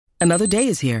Another day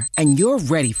is here, and you're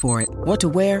ready for it. What to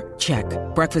wear? Check.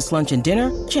 Breakfast, lunch, and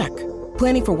dinner? Check.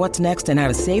 Planning for what's next and how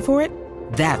to save for it?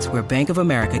 That's where Bank of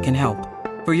America can help.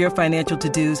 For your financial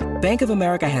to-dos, Bank of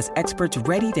America has experts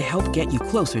ready to help get you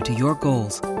closer to your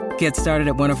goals. Get started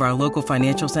at one of our local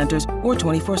financial centers or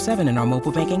 24/7 in our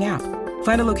mobile banking app.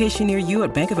 Find a location near you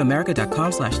at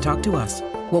bankofamerica.com/talktous.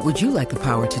 What would you like the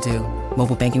power to do?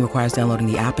 Mobile banking requires downloading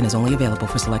the app and is only available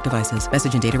for select devices.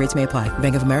 Message and data rates may apply.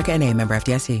 Bank of America N.A., member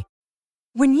FDIC.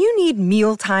 When you need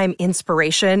mealtime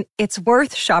inspiration, it's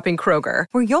worth shopping Kroger,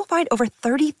 where you'll find over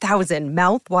 30,000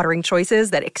 mouth-watering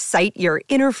choices that excite your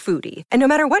inner foodie. And no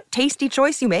matter what tasty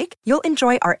choice you make, you'll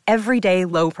enjoy our everyday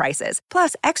low prices,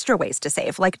 plus extra ways to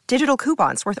save, like digital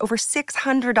coupons worth over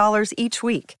 $600 each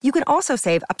week. You can also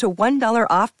save up to $1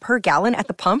 off per gallon at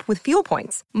the pump with fuel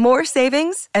points. More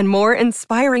savings and more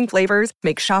inspiring flavors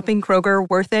make shopping Kroger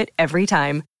worth it every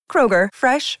time. Kroger,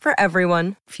 fresh for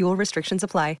everyone. Fuel restrictions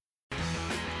apply.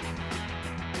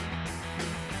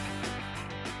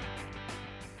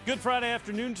 Good Friday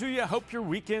afternoon to you. Hope your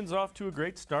weekend's off to a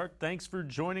great start. Thanks for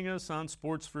joining us on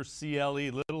Sports for CLE. A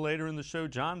little later in the show,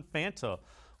 John Fanta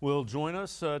will join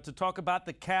us to talk about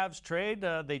the Cavs trade.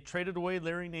 They traded away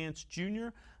Larry Nance Jr.,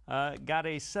 got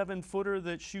a 7-footer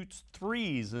that shoots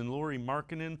threes, and Lauri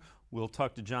Markkanen. We'll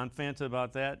talk to John Fanta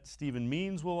about that. Stephen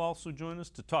Means will also join us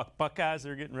to talk Buckeyes.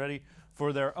 They're getting ready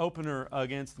for their opener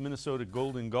against the Minnesota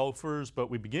Golden Gophers. But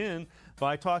we begin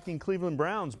by talking Cleveland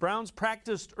Browns. Browns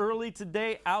practiced early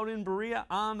today out in Berea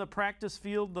on the practice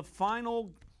field, the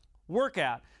final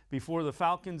workout before the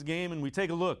Falcons game. And we take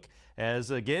a look as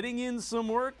getting in some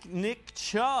work, Nick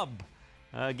Chubb.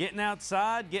 Getting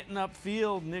outside, getting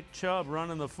upfield, Nick Chubb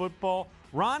running the football.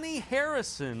 Ronnie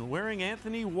Harrison wearing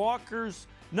Anthony Walker's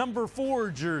number 4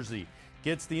 jersey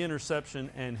gets the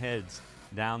interception and heads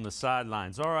down the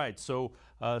sidelines. All right, so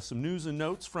some news and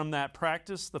notes from that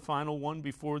practice, the final one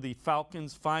before the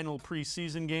Falcons' final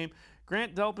preseason game.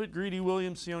 Grant Delpit, Greedy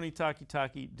Williams, Sione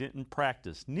Takitaki didn't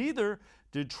practice. Neither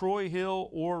did Troy Hill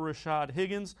or Rashad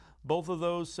Higgins. Both of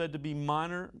those said to be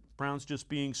minor. Browns just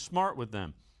being smart with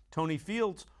them. Tony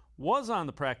Fields was on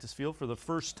the practice field for the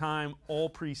first time all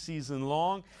preseason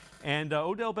long. And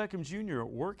Odell Beckham Jr.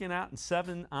 working out in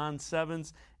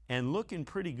 7-on-7s and looking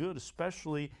pretty good,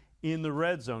 especially in the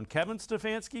red zone. Kevin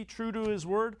Stefanski, true to his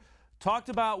word, talked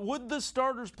about would the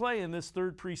starters play in this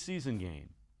third preseason game.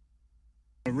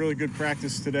 A really good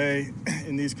practice today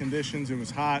in these conditions. It was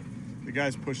hot. The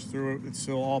guys pushed through it. It's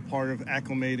still all part of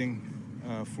acclimating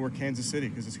for Kansas City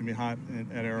because it's going to be hot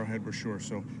at Arrowhead for sure.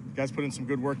 So the guys put in some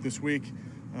good work this week.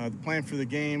 The plan for the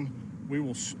game, we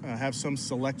will have some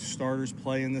select starters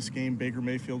play in this game. Baker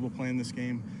Mayfield will play in this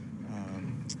game.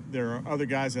 There are other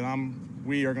guys that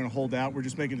we are going to hold out. We're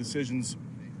just making decisions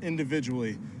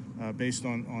individually based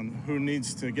on who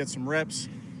needs to get some reps,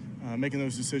 making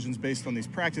those decisions based on these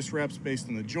practice reps, based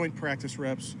on the joint practice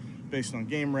reps, based on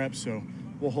game reps. So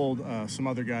we'll hold some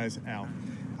other guys out.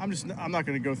 I'm not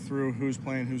going to go through who's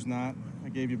playing, who's not. I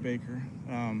gave you Baker.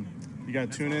 You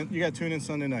got to tune in. You got to tune in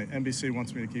Sunday night. NBC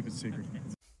wants me to keep it secret.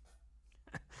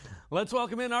 Let's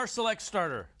welcome in our select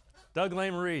starter, Doug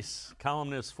Lesmerises,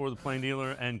 columnist for the Plain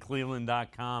Dealer and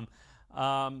Cleveland.com.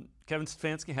 Kevin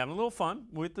Stefanski having a little fun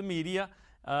with the media.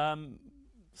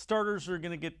 Starters are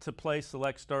going to get to play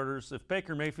select starters. If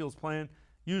Baker Mayfield's playing,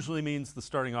 usually means the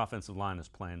starting offensive line is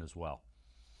playing as well.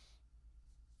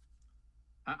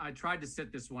 I tried to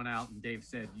sit this one out, and Dave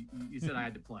said, you said I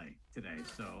had to play today.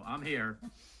 So I'm here.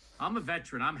 I'm a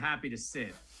veteran. I'm happy to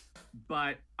sit.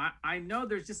 But I know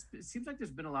it seems like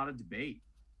there's been a lot of debate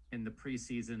in the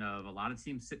preseason of a lot of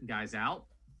teams sitting guys out.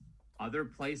 Other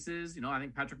places, I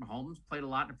think Patrick Mahomes played a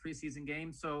lot in a preseason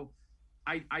game. So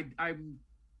I'm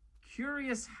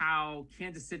curious how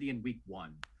Kansas City in week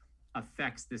 1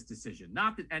 affects this decision.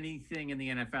 Not that anything in the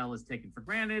NFL is taken for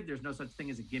granted. There's no such thing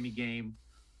as a gimme game.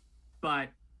 But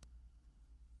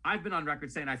I've been on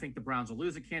record saying I think the Browns will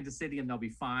lose at Kansas City and they'll be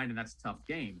fine, and that's a tough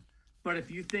game. But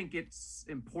if you think it's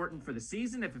important for the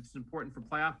season, if it's important for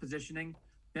playoff positioning,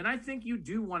 then I think you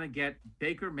do want to get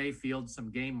Baker Mayfield some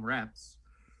game reps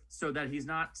so that he's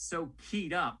not so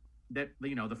keyed up that,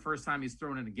 the first time he's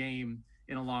thrown in a game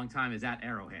in a long time is at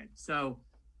Arrowhead. So,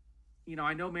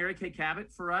 I know Mary Kay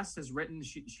Cabot for us has written,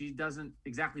 she doesn't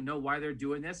exactly know why they're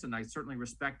doing this, and I certainly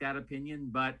respect that opinion.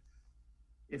 But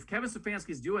if Kevin Stefanski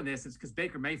is doing this, it's because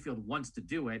Baker Mayfield wants to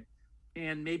do it.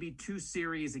 And maybe 2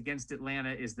 series against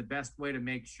Atlanta is the best way to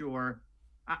make sure.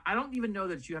 I don't even know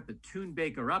that you have to tune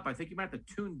Baker up. I think you might have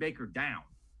to tune Baker down,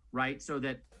 right? So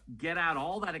that get out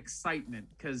all that excitement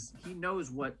because he knows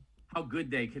how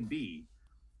good they can be.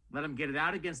 Let them get it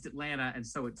out against Atlanta, and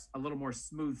so it's a little more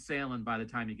smooth sailing by the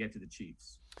time you get to the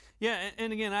Chiefs. Yeah,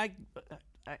 and again,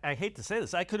 I hate to say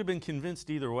this. I could have been convinced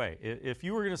either way. If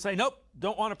you were going to say, nope,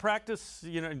 don't want to practice,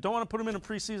 don't want to put him in a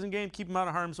preseason game, keep him out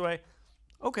of harm's way,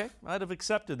 okay, I'd have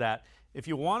accepted that. If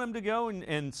you want him to go,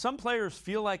 and some players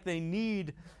feel like they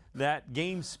need that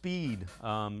game speed,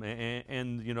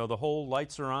 and the whole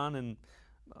lights are on, and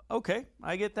okay,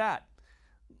 I get that.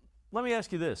 Let me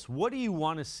ask you this. What do you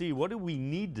want to see? What do we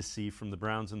need to see from the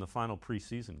Browns in the final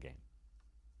preseason game?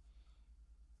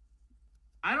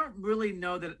 I don't really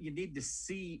know that you need to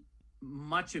see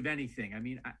much of anything. I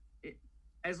mean,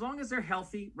 as long as they're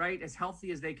healthy, right, as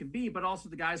healthy as they can be, but also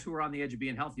the guys who are on the edge of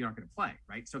being healthy aren't going to play,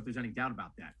 right? So if there's any doubt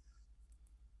about that.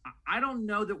 I don't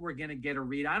know that we're going to get a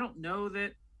read. I don't know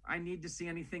that I need to see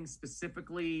anything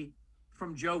specifically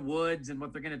from Joe Woods and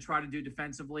what they're going to try to do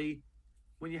defensively.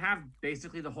 When you have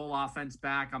basically the whole offense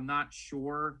back, I'm not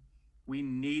sure we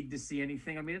need to see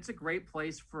anything. I mean, it's a great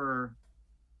place for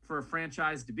a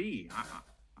franchise to be.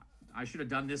 I should have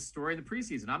done this story in the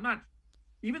preseason. I'm not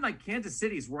even like Kansas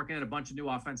City's working at a bunch of new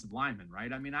offensive linemen,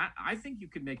 right? I mean, I think you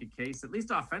could make a case, at least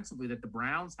offensively, that the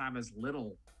Browns have as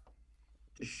little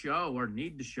to show or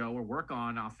need to show or work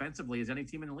on offensively as any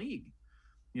team in the league.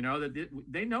 That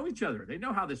they know each other. They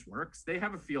know how this works. They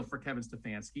have a feel for Kevin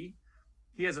Stefanski.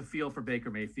 He has a feel for Baker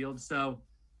Mayfield. So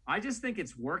I just think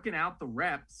it's working out the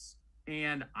reps,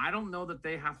 and I don't know that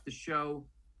they have to show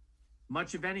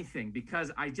much of anything because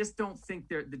I just don't think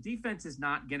the defense is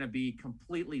not going to be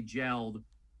completely gelled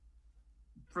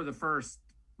for the first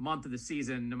month of the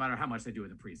season, no matter how much they do in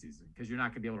the preseason, because you're not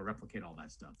going to be able to replicate all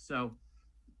that stuff. So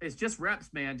it's just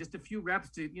reps, man, just a few reps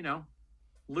to,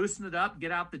 loosen it up,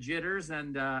 get out the jitters,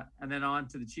 and then on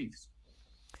to the Chiefs.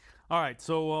 All right,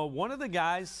 so one of the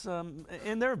guys,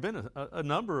 and there have been a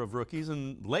number of rookies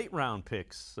and late-round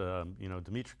picks,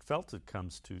 Demetric Felton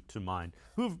comes to mind,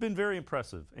 who have been very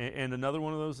impressive. And another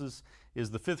one of those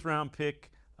is the fifth-round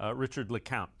pick, Richard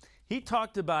LeCounte. He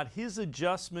talked about his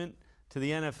adjustment to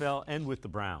the NFL and with the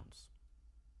Browns.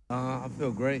 I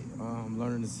feel great. I'm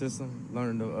learning the system,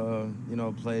 learning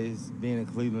the plays. Being in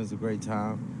Cleveland is a great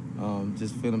time.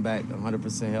 Just feeling back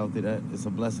 100% healthy. It's a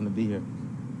blessing to be here.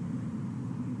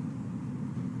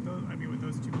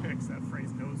 Those two picks, that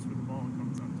phrase "nose for the ball"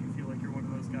 comes up. Do you feel like you're one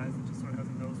of those guys that just sort of has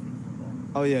a nose for the football?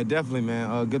 Oh yeah, definitely,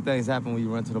 man. Good things happen when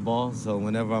you run to the ball. So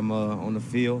whenever I'm on the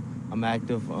field, I'm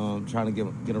active, trying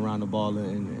to get around the ball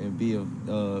and be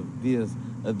the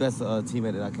best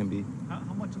teammate that I can be. How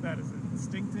much of that is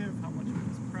instinctive? How much of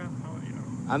it is prep?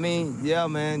 I mean, yeah,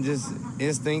 man, just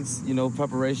instincts.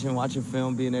 Preparation, watching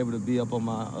film, being able to be up on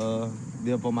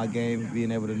my game,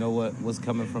 being able to know what's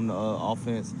coming from the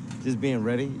offense, just being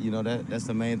ready. That's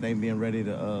the main thing, being ready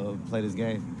to play this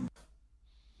game.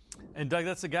 And Doug,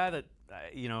 that's a guy that,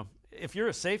 if you're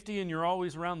a safety and you're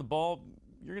always around the ball,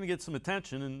 you're going to get some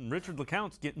attention. And Richard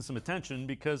LeCounte's getting some attention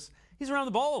because he's around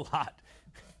the ball a lot.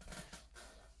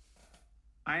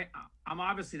 I'm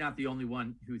obviously not the only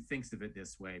one who thinks of it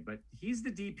this way, but he's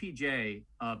the DPJ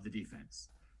of the defense.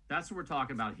 That's what we're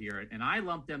talking about here. And I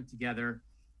lumped them together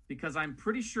because I'm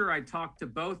pretty sure I talked to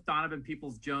both Donovan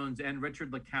Peoples-Jones and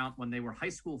Richard LeCounte when they were high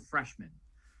school freshmen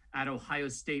at Ohio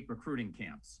State recruiting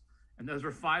camps. And those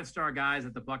were five-star guys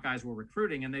that the Buckeyes were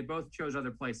recruiting, and they both chose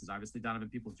other places. Obviously, Donovan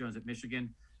Peoples-Jones at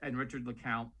Michigan and Richard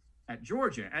LeCounte at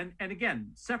Georgia. And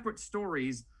again, separate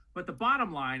stories, but the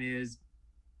bottom line is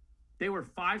they were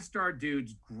five-star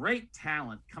dudes, great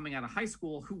talent coming out of high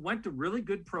school who went to really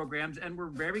good programs and were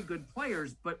very good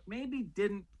players, but maybe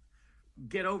didn't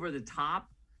get over the top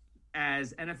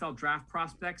as NFL draft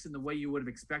prospects in the way you would have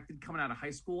expected coming out of high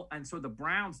school. And so the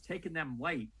Browns taking them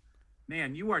late,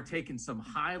 man, you are taking some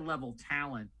high-level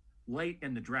talent late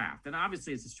in the draft. And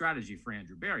obviously it's a strategy for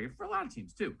Andrew Berry, for a lot of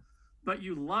teams too. But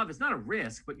it's not a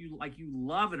risk, but you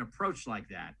love an approach like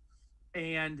that.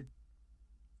 And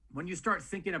when you start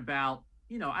thinking about,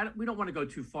 we don't want to go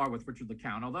too far with Richard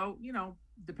LeCounte, although,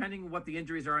 depending on what the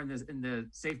injuries are in the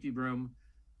safety room,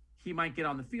 he might get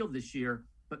on the field this year.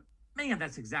 But man,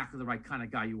 that's exactly the right kind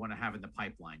of guy you want to have in the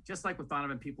pipeline. Just like with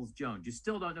Donovan Peoples-Jones, you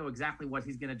still don't know exactly what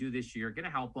he's going to do this year, going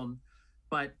to help him.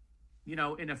 But,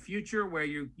 in a future where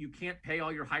you can't pay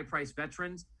all your high-priced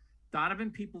veterans, Donovan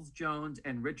Peoples-Jones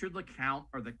and Richard LeCounte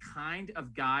are the kind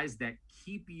of guys that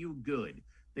keep you good.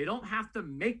 They don't have to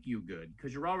make you good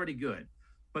because you're already good,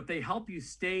 but they help you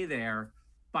stay there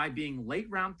by being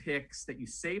late-round picks that you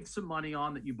save some money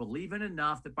on, that you believe in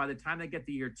enough that by the time they get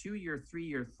to year 2, year 3,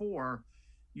 year 4,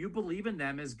 you believe in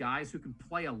them as guys who can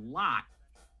play a lot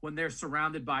when they're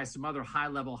surrounded by some other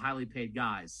high-level, highly paid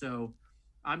guys. So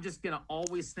I'm just going to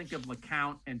always think of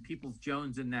LeCounte and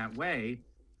Peoples-Jones in that way.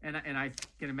 And I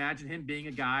can imagine him being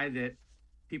a guy that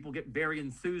people get very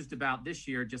enthused about this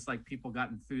year, just like people got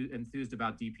enthused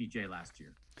about DPJ last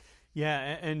year.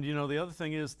 Yeah, and the other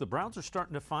thing is the Browns are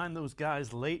starting to find those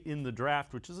guys late in the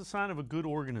draft, which is a sign of a good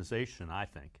organization, I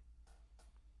think.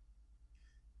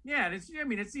 Yeah,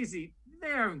 it's easy.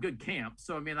 They're in good camp.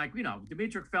 So,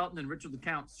 Demetric Felton and Richard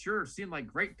LeCounte sure seem like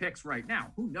great picks right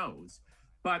now. Who knows?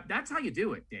 But that's how you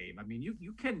do it, Dave.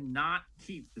 You cannot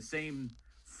keep the same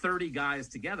 30 guys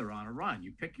together on a run.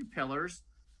 You pick your pillars,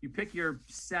 you pick your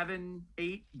 7,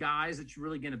 8 guys that you're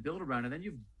really going to build around, and then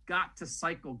you've got to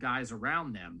cycle guys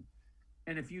around them.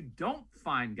 And if you don't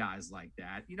find guys like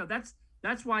that,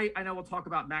 that's why I know we'll talk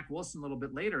about Mack Wilson a little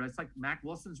bit later. It's like Mack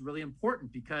Wilson's really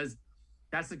important because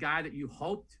that's the guy that you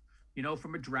hoped,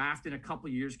 from a draft in a couple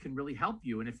of years can really help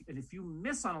you. And if you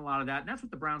miss on a lot of that, and that's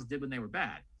what the Browns did when they were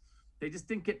bad, they just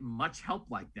didn't get much help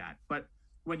like that. But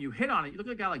when you hit on it, you look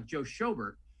at a guy like Joe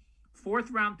Schobert,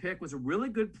 4th round pick, was a really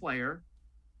good player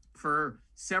for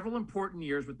several important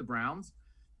years with the Browns.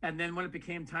 And then when it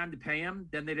became time to pay him,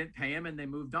 then they didn't pay him and they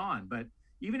moved on. But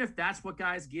even if that's what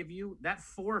guys give you, that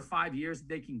 4 or 5 years that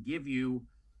they can give you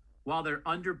while they're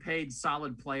underpaid,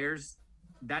 solid players,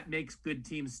 that makes good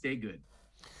teams stay good.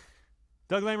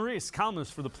 Doug Lesmerises,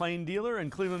 columnist for The Plain Dealer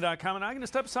and Cleveland.com. And I'm going to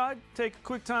step aside, take a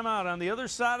quick time out. On the other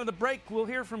side of the break, we'll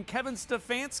hear from Kevin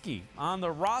Stefanski on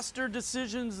the roster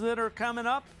decisions that are coming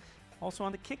up, also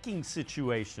on the kicking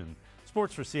situation.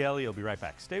 Sports for CLE. I'll be right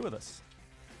back. Stay with us.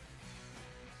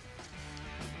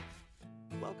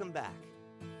 Welcome back.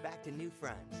 Back to new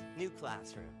friends, new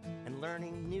classroom, and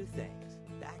learning new things.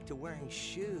 Back to wearing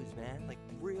shoes, man, like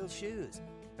real shoes.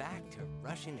 Back to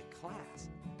rushing to class.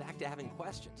 Back to having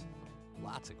questions.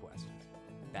 Lots of questions.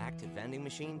 Back to vending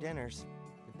machine dinners.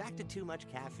 Back to too much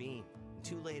caffeine,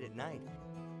 too late at night,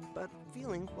 but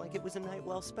feeling like it was a night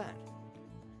well spent.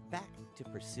 Back to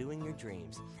pursuing your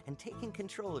dreams and taking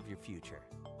control of your future.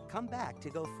 Come back to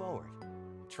go forward.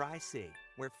 Try C,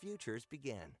 where futures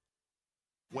begin.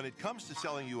 When it comes to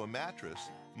selling you a mattress,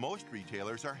 most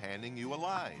retailers are handing you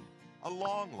a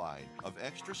long line of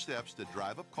extra steps that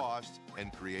drive up costs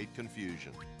and create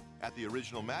confusion. At the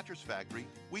Original Mattress Factory,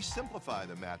 we simplify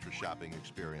the mattress shopping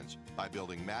experience by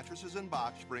building mattresses and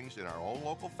box springs in our own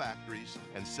local factories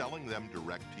and selling them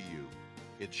direct to you.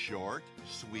 It's short,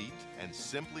 sweet, and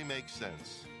simply makes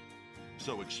sense.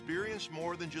 So experience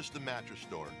more than just the mattress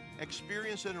store.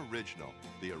 Experience an original,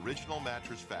 the Original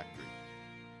Mattress Factory.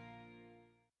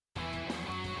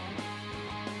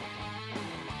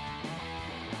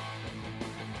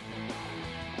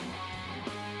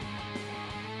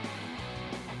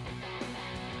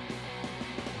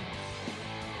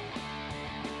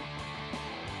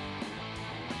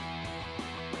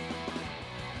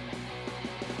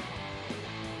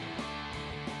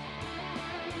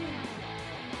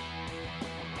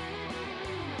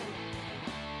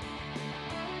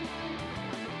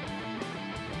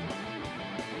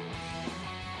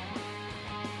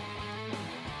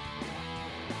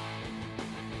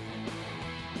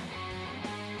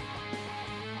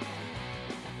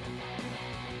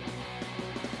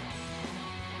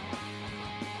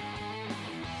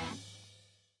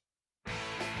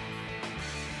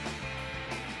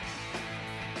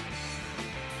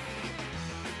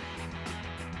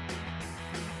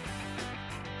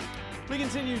 We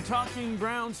continue talking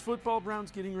Browns football.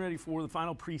 Browns getting ready for the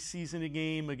final preseason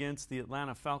game against the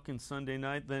Atlanta Falcons Sunday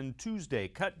night. Then Tuesday,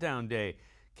 cut-down day.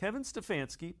 Kevin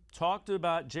Stefanski talked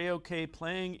about JOK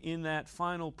playing in that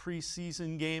final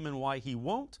preseason game and why he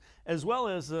won't, as well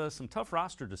as some tough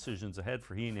roster decisions ahead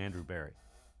for he and Andrew Berry.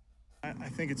 I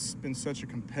think it's been such a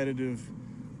competitive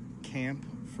camp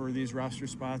for these roster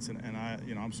spots, and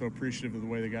I'm so appreciative of the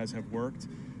way the guys have worked.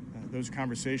 Those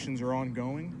conversations are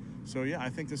ongoing. So, yeah, I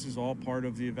think this is all part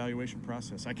of the evaluation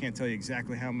process. I can't tell you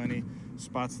exactly how many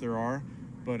spots there are,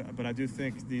 but I do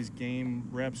think these game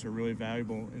reps are really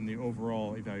valuable in the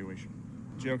overall evaluation.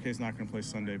 JOK is not going to play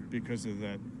Sunday because of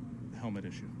that helmet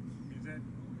issue. Is that,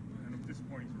 I don't know if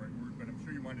disappointing is the right word, but I'm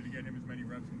sure you wanted to get him as many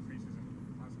reps in preseason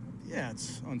as possible. Yeah,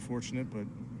 it's unfortunate, but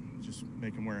just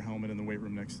make him wear a helmet in the weight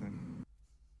room next time.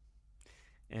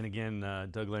 And again,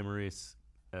 Doug Lesmerises,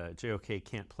 JOK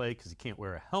can't play because he can't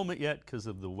wear a helmet yet because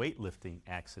of the weightlifting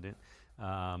accident.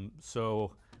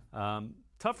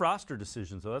 Tough roster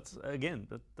decisions. So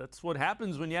that's what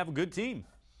happens when you have a good team.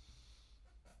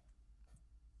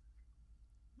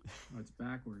 Oh, it's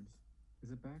backwards.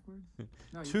 Is it backwards?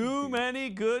 No, Too many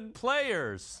good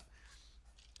players.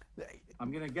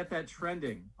 I'm going to get that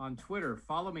trending on Twitter.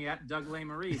 Follow me at Doug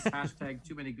Lesmerises, hashtag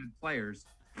too many good players.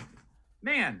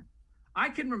 Man, I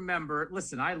can remember,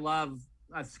 listen, I love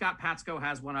Scott Patsko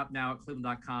has one up now at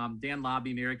Cleveland.com. Dan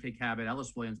Lobby, Mary Kay Cabot,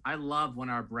 Ellis Williams. I love when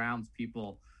our Browns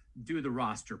people do the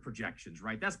roster projections,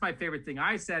 right? That's my favorite thing.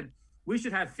 I said we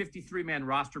should have 53-man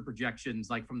roster projections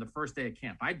like from the first day of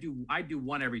camp. I do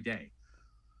one every day.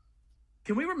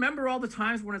 Can we remember all the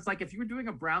times when it's like if you were doing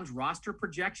a Browns roster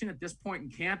projection at this point in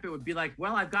camp, it would be like,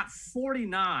 well, I've got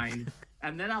 49,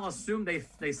 and then I'll assume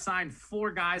they signed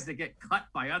 4 guys that get cut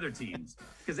by other teams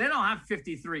because they don't have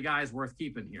 53 guys worth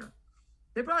keeping here.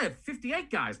 They probably have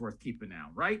 58 guys worth keeping now,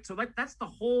 right? So that's the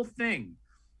whole thing.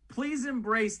 Please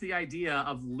embrace the idea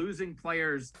of losing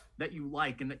players that you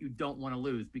like and that you don't want to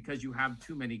lose because you have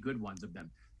too many good ones of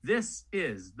them. This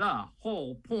is the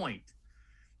whole point.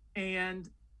 And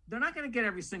they're not going to get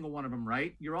every single one of them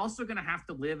right. You're also going to have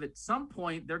to live at some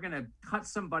point. They're going to cut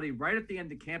somebody right at the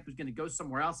end of camp who's going to go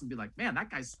somewhere else and be like, man, that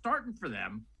guy's starting for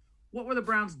them. What were the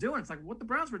Browns doing? It's like what the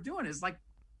Browns were doing is like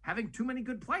having too many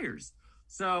good players.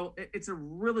 So it's a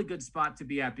really good spot to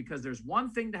be at because there's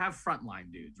one thing to have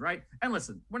frontline dudes, right? And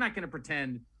listen, we're not going to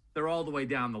pretend they're all the way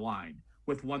down the line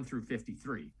with 1 through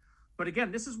 53. But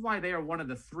again, this is why they are one of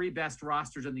the 3 best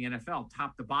rosters in the NFL,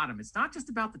 top to bottom. It's not just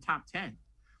about the top 10.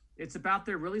 It's about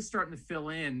they're really starting to fill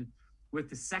in with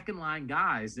the second line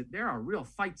guys that there are real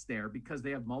fights there because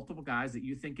they have multiple guys that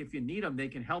you think if you need them, they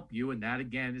can help you. And that,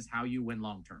 again, is how you win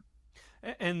long term.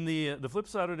 And the flip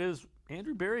side of it is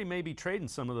Andrew Berry may be trading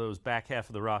some of those back half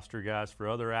of the roster guys for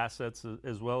other assets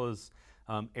as well as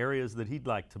areas that he'd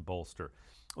like to bolster.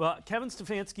 Well, Kevin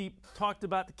Stefanski talked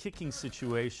about the kicking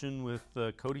situation with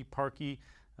Cody Parkey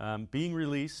being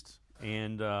released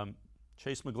and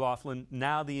Chase McLaughlin,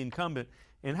 now the incumbent,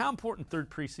 and how important third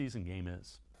preseason game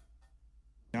is.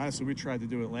 Honestly, we tried to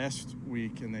do it last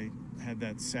week, and they had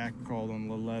that sack called on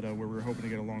Laletta where we were hoping to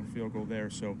get a long field goal there.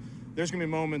 So there's going to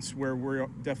be moments where we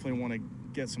definitely want to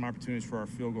get some opportunities for our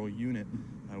field goal unit.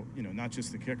 Not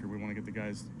just the kicker. We want to get the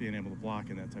guys being able to block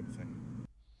and that type of thing.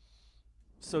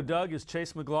 So, Doug, is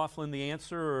Chase McLaughlin the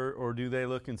answer, or do they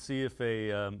look and see if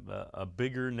a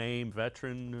bigger name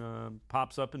veteran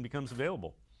pops up and becomes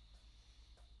available?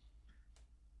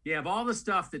 Yeah, of all the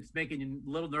stuff that's making you a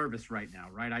little nervous right now,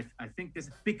 right? I think this,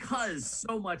 because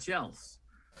so much else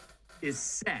is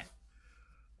set,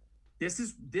 this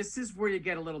is where you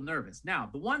get a little nervous. Now,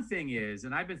 the one thing is,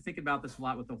 and I've been thinking about this a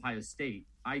lot with Ohio State,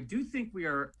 I do think we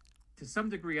are, to some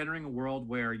degree, entering a world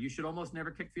where you should almost never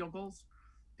kick field goals,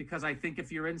 because I think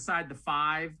if you're inside the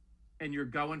 5 and you're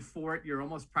going for it, you're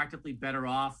almost practically better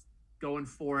off going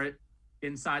for it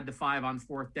inside the 5 on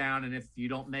 4th down, and if you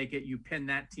don't make it, you pin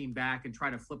that team back and try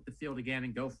to flip the field again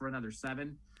and go for another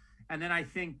 7. And then I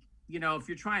think, if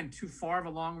you're trying too far of a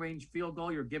long-range field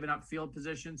goal, you're giving up field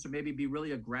position, so maybe be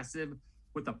really aggressive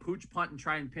with a pooch punt and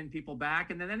try and pin people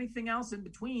back. And then anything else in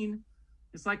between,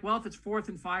 it's like, well, if it's 4th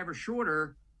and 5 or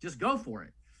shorter, just go for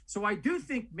it. So I do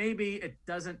think maybe it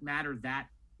doesn't matter that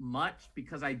much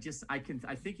because I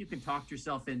think you can talk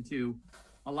yourself into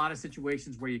a lot of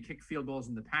situations where you kick field goals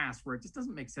in the past where it just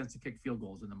doesn't make sense to kick field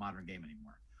goals in the modern game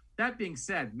anymore. That being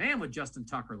said, man, would Justin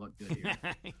Tucker look good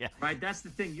here, yeah. Right? That's the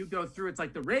thing. You go through, it's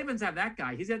like the Ravens have that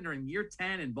guy. He's entering year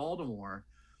 10 in Baltimore.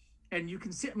 And you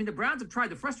can see, the Browns have tried.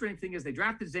 The frustrating thing is they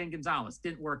drafted Zane Gonzalez.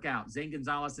 Didn't work out. Zane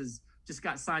Gonzalez has just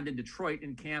got signed in Detroit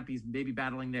in camp. He's maybe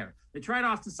battling there. They tried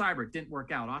Austin Seibert. Didn't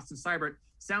work out. Austin Seibert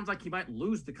sounds like he might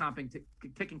lose the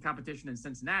kicking competition in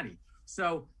Cincinnati.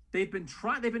 So they've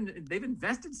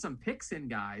invested some picks in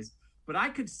guys, but I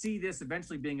could see this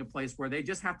eventually being a place where they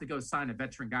just have to go sign a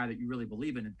veteran guy that you really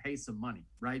believe in and pay some money,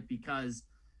 right? Because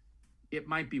it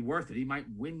might be worth it. He might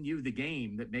win you the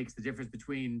game that makes the difference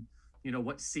between,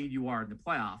 what seed you are in the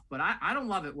playoff. But I don't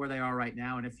love it where they are right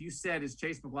now. And if you said, is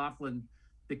Chase McLaughlin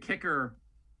the kicker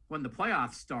when the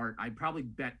playoffs start, I'd probably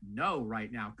bet no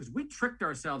right now because we tricked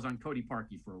ourselves on Cody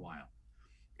Parkey for a while.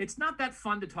 It's not that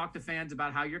fun to talk to fans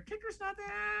about how your kicker's not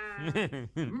that.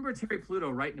 Remember Terry Pluto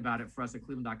writing about it for us at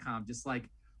Cleveland.com, just like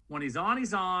when he's on,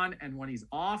 he's on, and when he's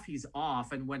off, he's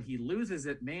off. And when he loses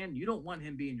it, man, you don't want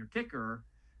him being your kicker.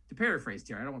 To paraphrase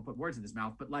Terry, I don't want to put words in his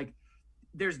mouth, but like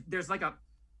there's like a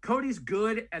Cody's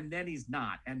good and then he's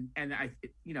not. And I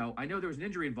know there was an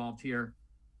injury involved here.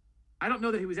 I don't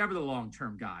know that he was ever the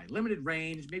long-term guy. Limited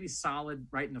range, maybe solid,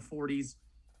 right in the 40s.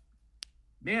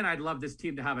 Man, I'd love this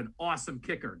team to have an awesome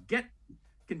kicker.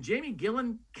 Can Jamie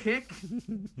Gillen kick?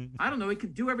 I don't know. He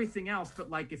can do everything else, but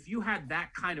like if you had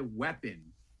that kind of weapon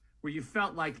where you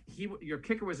felt like your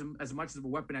kicker was as much of a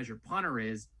weapon as your punter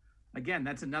is, again,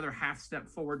 that's another half step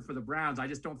forward for the Browns. I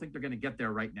just don't think they're going to get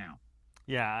there right now.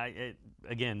 Yeah,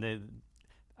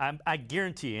 I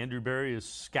guarantee Andrew Berry is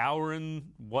scouring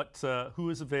who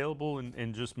is available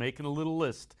and just making a little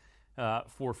list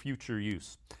for future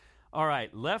use. All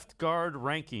right, left guard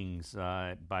rankings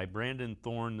by Brandon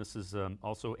Thorne. This is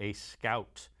also a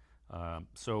scout.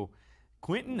 So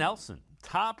Quentin Nelson,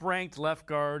 top-ranked left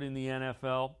guard in the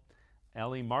NFL.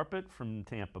 Ellie Marpet from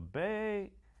Tampa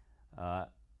Bay.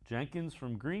 Jenkins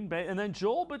from Green Bay. And then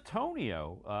Joel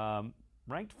Bitonio,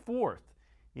 ranked 4th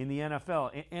in the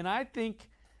NFL. And I think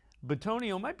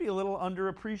Bitonio might be a little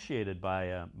underappreciated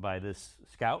by this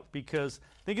scout, because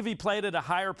I think if he played at a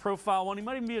higher profile one, he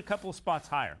might even be a couple of spots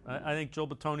higher. I think Joel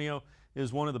Bitonio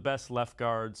is one of the best left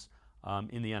guards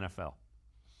in the NFL.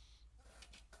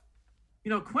 You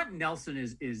know, Quentin Nelson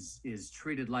is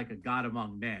treated like a god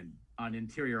among men on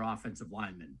interior offensive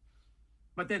linemen.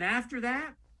 But then after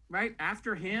that, right,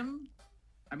 after him,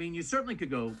 I mean, you certainly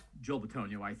could go Joel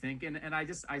Bitonio, I think. And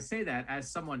I say that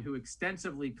as someone who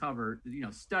extensively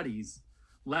studies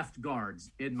left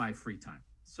guards in my free time.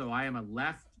 So I am a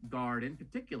left guard, in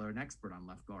particular, an expert on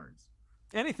left guards.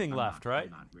 Anything left, right?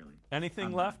 Not really.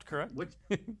 Anything left, correct?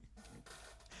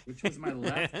 Which was my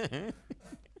left?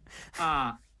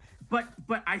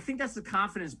 But I think that's the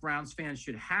confidence Browns fans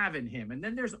should have in him. And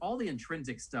then there's all the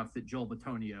intrinsic stuff that Joel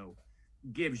Bitonio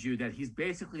gives you, that he's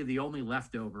basically the only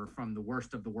leftover from the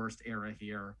worst of the worst era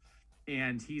here.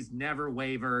 And he's never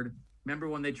wavered. Remember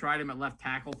when they tried him at left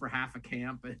tackle for half a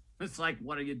camp? It's like,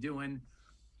 what are you doing?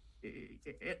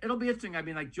 It'll be interesting. I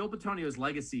mean, like, Joel Bitonio's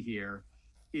legacy here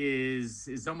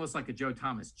is almost like a Joe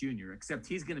Thomas Jr., except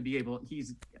he's getting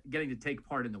to take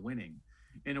part in the winning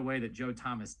in a way that Joe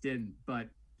Thomas didn't. But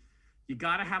you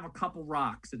got to have a couple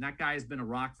rocks, and that guy has been a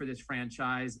rock for this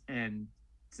franchise. And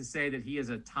to say that he is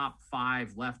a top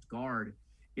 5 left guard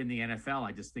in the NFL,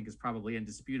 I just think is probably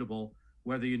indisputable,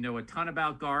 whether you know a ton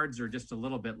about guards or just a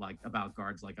little bit about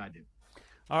guards like I do.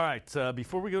 All right,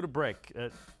 before we go to break,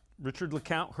 Richard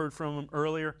LeCounte, heard from him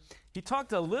earlier. He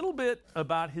talked a little bit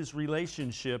about his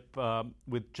relationship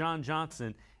with John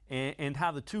Johnson and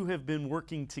how the two have been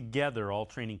working together all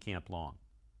training camp long.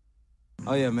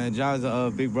 Oh, yeah, man. John's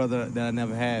a big brother that I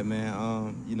never had,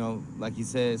 man. Like he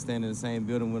said, staying in the same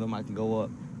building with him, I can go up.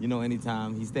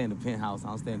 Anytime. He stay in the penthouse, I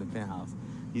don't stay in the penthouse.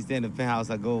 He stay in the penthouse,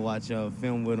 I go watch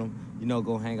film with him,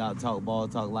 go hang out, talk ball,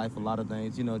 talk life, a lot of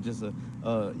things. Just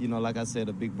like I said,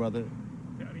 a big brother.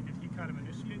 Yeah, I mean, did he kind of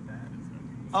initiate that?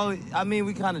 Oh, I mean,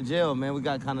 we kind of gel, man. We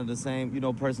got kind of the same,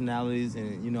 personalities.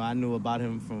 And, I knew about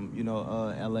him from,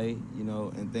 L.A.,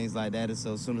 and things like that. And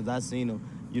so as soon as I seen him,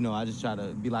 I just try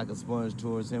to be like a sponge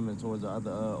towards him and towards the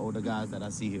other older guys that I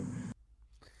see here.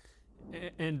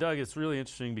 And, Doug, it's really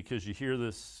interesting because you hear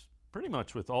this pretty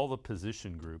much with all the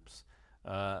position groups.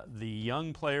 The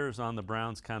young players on the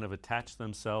Browns kind of attach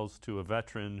themselves to a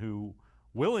veteran who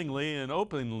willingly and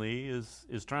openly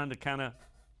is trying to kind of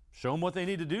show them what they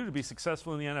need to do to be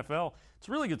successful in the NFL. It's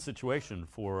a really good situation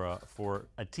for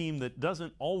a team that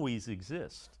doesn't always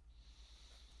exist.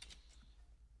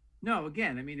 No,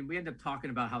 again, I mean, we end up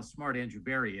talking about how smart Andrew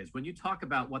Berry is. When you talk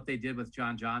about what they did with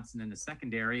John Johnson in the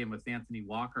secondary and with Anthony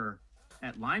Walker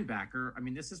at linebacker, I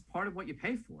mean, this is part of what you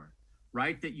pay for,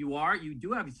 right? That you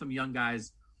do have some young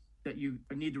guys that you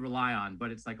need to rely on, but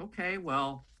it's like, okay,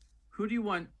 well, who do you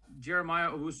want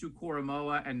Jeremiah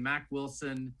Owusu-Koramoah and Mack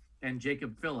Wilson and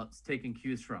Jacob Phillips taking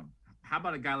cues from? How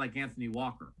about a guy like Anthony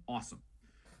Walker? Awesome.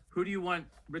 Who do you want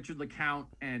Richard LeCounte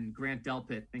and Grant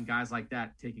Delpit and guys like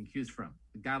that taking cues from?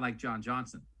 A guy like John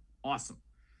Johnson. Awesome.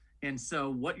 And so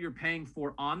what you're paying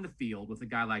for on the field with a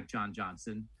guy like John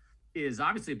Johnson is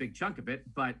obviously a big chunk of it,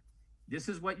 but this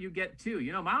is what you get too.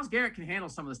 Myles Garrett can handle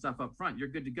some of the stuff up front. You're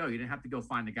good to go. You didn't have to go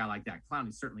find a guy like that.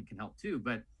 Clowney certainly can help too,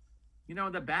 but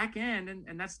the back end,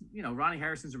 and that's, Ronnie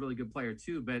Harrison's a really good player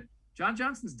too, but John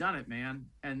Johnson's done it, man.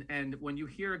 And when you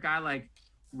hear a guy like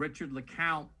Richard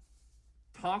LeCounte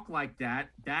talk like that,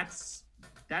 that's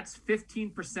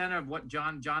 15% of what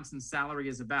John Johnson's salary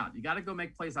is about. You got to go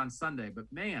make plays on Sunday, but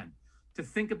man, to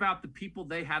think about the people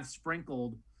they have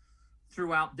sprinkled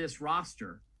throughout this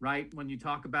roster, right? When you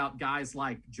talk about guys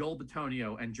like Joel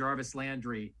Bitonio and Jarvis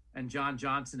Landry and John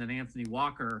Johnson and Anthony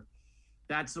Walker,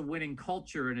 that's a winning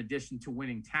culture in addition to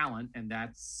winning talent, and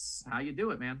that's how you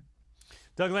do it, man.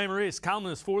 Doug Lesmerises,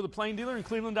 columnist for The Plain Dealer and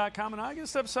Cleveland.com, and I can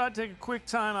step aside, take a quick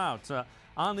time out.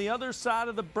 On the other side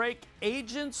of the break,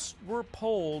 agents were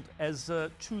polled as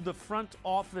to the front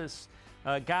office,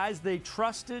 guys they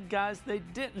trusted, guys they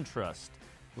didn't trust.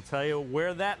 We'll tell you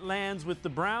where that lands with the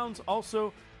Browns.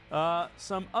 Also,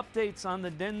 some updates on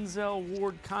the Denzel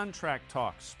Ward contract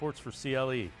talks. Sports for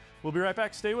CLE. We'll be right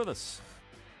back. Stay with us.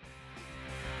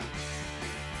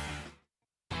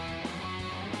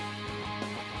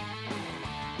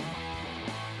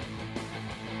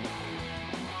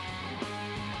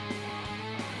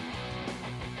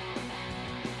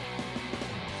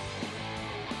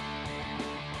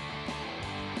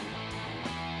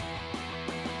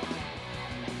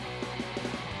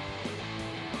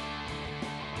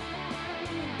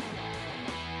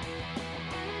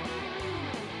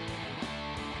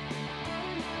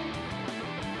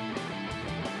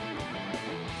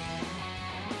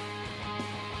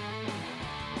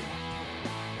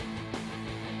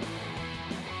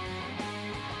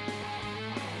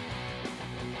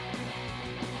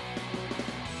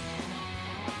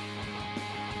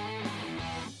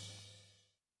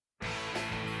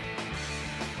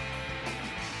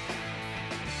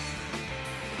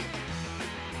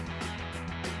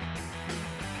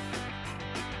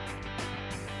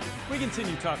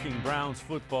 continue talking Browns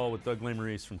football with Doug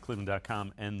Lesmerises from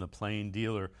Cleveland.com and The Plain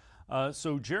Dealer.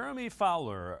 So Jeremy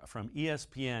Fowler from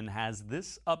ESPN has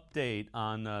this update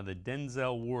on the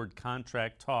Denzel Ward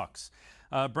contract talks.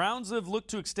 Browns have looked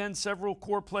to extend several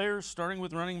core players, starting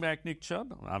with running back Nick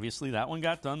Chubb. Obviously, that one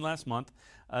got done last month.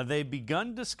 They've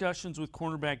begun discussions with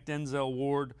cornerback Denzel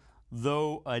Ward,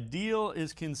 though a deal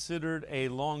is considered a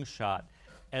long shot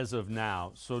as of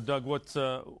now. So, Doug, what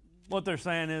they're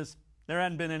saying is there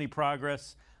hadn't been any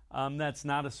progress. That's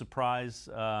not a surprise.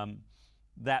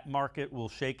 That market will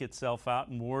shake itself out,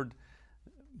 and Ward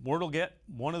will get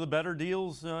one of the better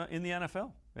deals in the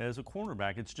NFL as a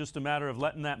cornerback. It's just a matter of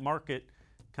letting that market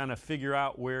kind of figure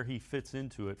out where he fits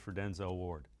into it for Denzel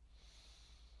Ward.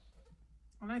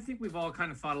 And I think we've all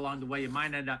kind of thought along the way, you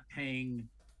might end up paying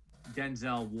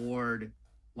Denzel Ward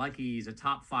like he's a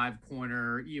top 5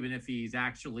 corner, even if he's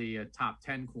actually a top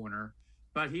 10 corner.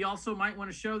 But he also might want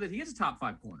to show that he is a top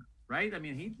 5 corner, right? I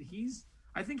mean,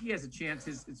 I think he has a chance.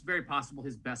 It's very possible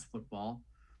his best football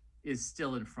is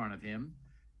still in front of him.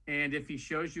 And if he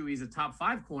shows you he's a top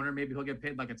 5 corner, maybe he'll get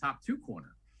paid like a top 2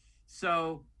 corner.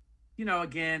 So,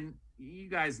 again, you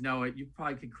guys know it. You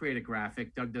probably could create a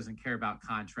graphic. Doug doesn't care about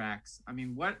contracts. I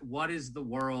mean, what is the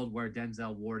world where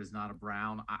Denzel Ward is not a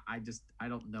Brown? I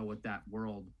don't know what that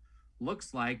world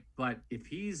looks like. But if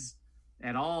he's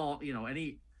at all,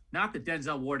 not that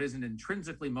Denzel Ward isn't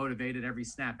intrinsically motivated every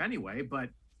snap anyway, but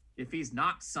if he's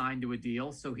not signed to a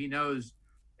deal, so he knows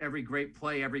every great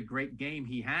play, every great game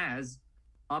he has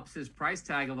ups his price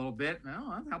tag a little bit.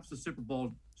 Well, that helps the Super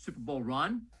Bowl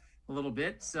run a little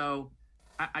bit. So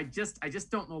I just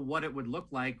don't know what it would look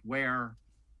like where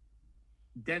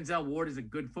Denzel Ward is a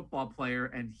good football player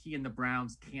and he and the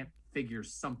Browns can't figure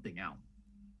something out.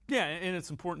 Yeah, and it's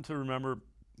important to remember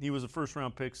he was a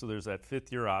first-round pick, so there's that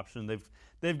 5th-year option.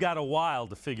 They've got a while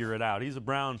to figure it out. He's a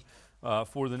Brown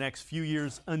for the next few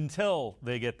years until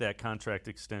they get that contract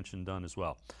extension done as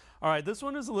well. All right, this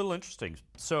one is a little interesting.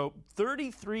 So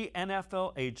 33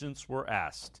 NFL agents were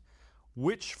asked,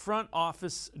 which front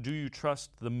office do you trust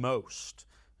the most?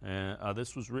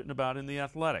 This was written about in The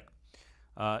Athletic.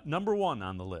 Number 1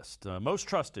 on the list, most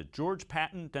trusted, George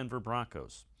Patton, Denver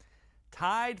Broncos.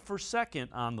 Tied for 2nd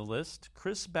on the list,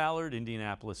 Chris Ballard,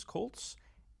 Indianapolis Colts,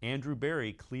 Andrew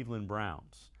Berry, Cleveland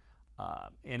Browns.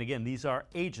 And again, these are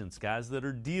agents, guys that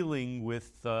are dealing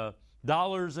with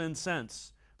dollars and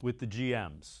cents with the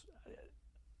GMs.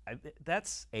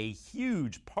 That's a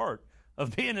huge part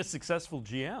of being a successful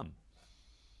GM.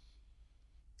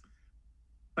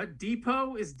 But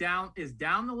Depot is down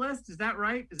the list. Is that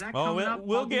right? Is that coming up?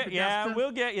 We'll get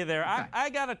you there. Okay. I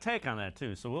got a take on that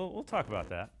too, so we'll talk about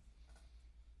that.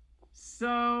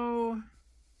 So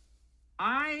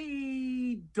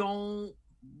I don't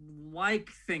like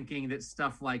thinking that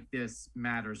stuff like this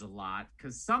matters a lot,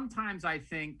 because sometimes I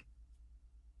think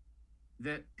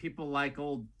that people like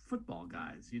old football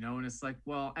guys, and it's like,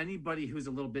 well, anybody who's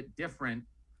a little bit different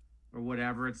or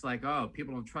whatever, it's like, oh,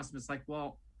 people don't trust them. It's like,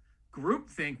 well,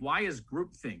 groupthink, why is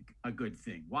groupthink a good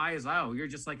thing? Why is, you're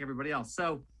just like everybody else?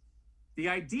 So the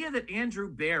idea that Andrew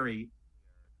Berry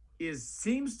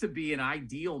seems to be an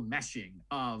ideal meshing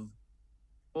of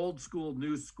old school,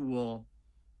 new school,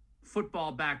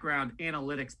 football background,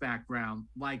 analytics background,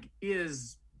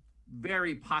 is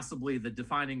very possibly the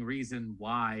defining reason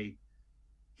why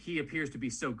he appears to be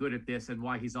so good at this and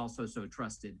why he's also so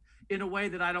trusted in a way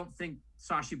that I don't think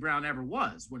Sashi Brown ever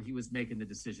was when he was making the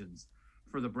decisions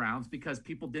for the Browns, because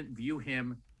people didn't view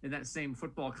him in that same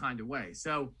football kind of way.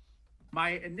 So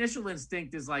my initial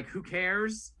instinct is like, who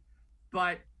cares?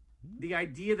 But the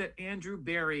idea that Andrew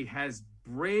Berry has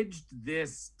bridged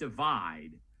this divide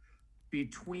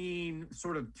between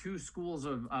sort of two schools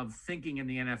of thinking in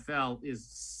the NFL is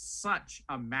such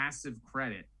a massive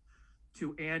credit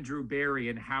to Andrew Berry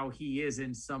and how he is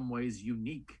in some ways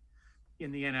unique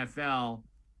in the NFL.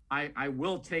 I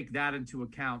will take that into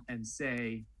account and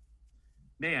say,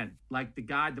 man,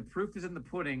 the proof is in the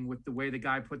pudding with the way the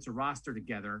guy puts a roster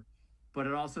together, but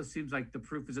it also seems like the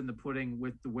proof is in the pudding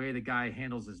with the way the guy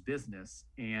handles his business.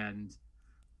 And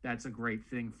that's a great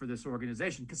thing for this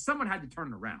organization, because someone had to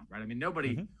turn it around, right? I mean,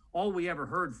 all we ever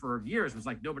heard for years was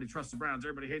like, nobody trusts the Browns,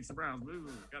 everybody hates the Browns.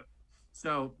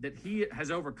 So that he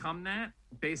has overcome that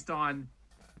based on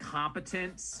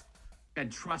competence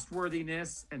and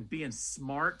trustworthiness and being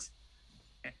smart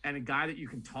and a guy that you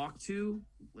can talk to,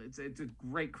 it's a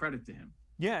great credit to him.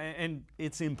 Yeah, and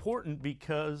it's important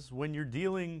because when you're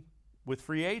dealing with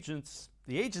free agents,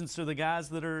 the agents are the guys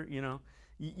that are,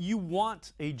 you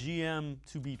want a GM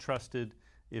to be trusted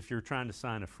if you're trying to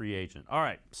sign a free agent. All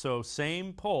right, so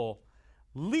same poll,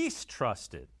 least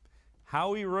trusted,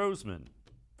 Howie Roseman,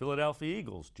 Philadelphia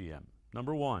Eagles GM.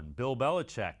 Number 1, Bill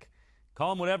Belichick.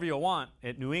 Call him whatever you want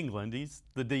at New England. He's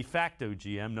the de facto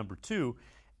GM. Number 2,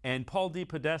 and Paul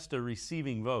DePodesta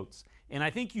receiving votes. And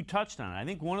I think you touched on it. I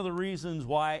think one of the reasons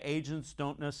why agents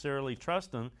don't necessarily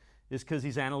trust him is because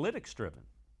he's analytics driven.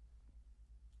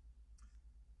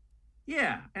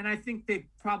 Yeah, and I think they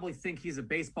probably think he's a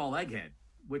baseball egghead,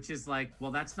 which is like, well,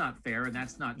 that's not fair and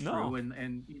that's not true. No.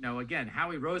 And you know, again,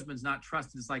 Howie Roseman's not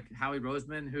trusted. It's like Howie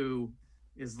Roseman, who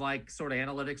is like sort of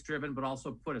analytics driven, but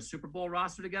also put a Super Bowl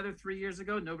roster together 3 years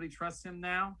ago. Nobody trusts him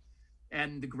now.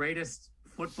 And the greatest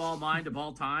football mind of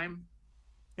all time.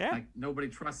 Yeah. Like nobody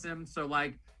trusts him. So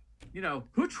like, you know,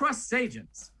 who trusts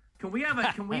agents? Can we have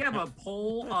a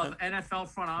poll of NFL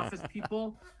front office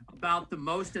people about the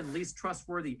most and least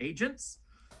trustworthy agents?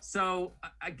 So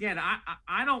again,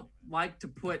 I don't like to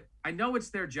put, I know it's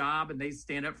their job and they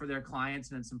stand up for their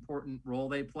clients and it's an important role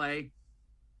they play.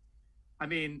 I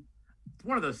mean, it's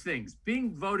one of those things,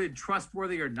 being voted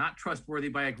trustworthy or not trustworthy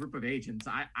by a group of agents.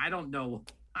 I don't know.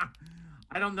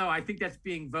 I don't know. I think that's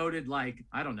being voted like,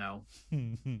 I don't know,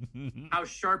 how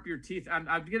sharp your teeth. I'm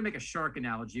going to make a shark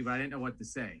analogy, but I didn't know what to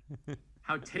say.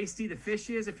 How tasty the fish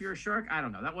is if you're a shark. I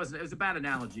don't know. It was a bad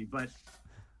analogy, but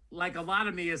like a lot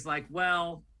of me is like,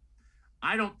 well,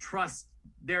 I don't trust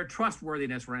their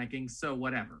trustworthiness rankings, so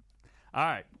whatever. All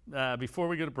right. Before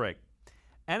we go to break,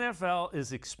 NFL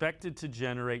is expected to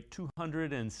generate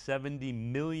 $270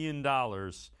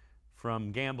 million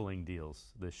from gambling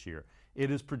deals this year. It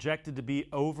is projected to be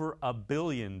over $1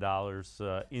 billion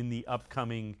in the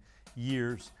upcoming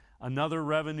years. Another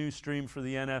revenue stream for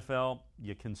the NFL.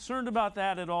 You concerned about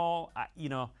that at all?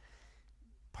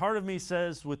 Part of me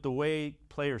says with the way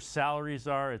players' salaries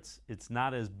are, it's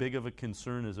not as big of a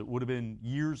concern as it would have been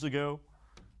years ago.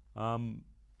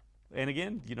 And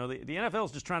again, the NFL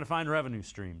is just trying to find revenue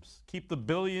streams. Keep the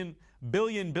billion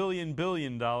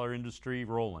dollar industry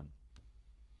rolling.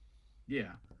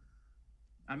 Yeah.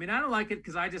 I mean, I don't like it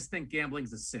because I just think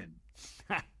gambling's a sin.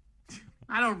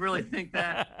 I don't really think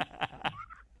that.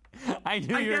 I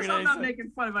knew you were going to say. I'm not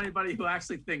making fun of anybody who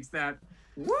actually thinks that.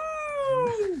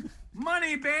 Woo!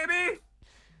 Money, baby!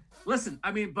 Listen,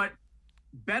 I mean, but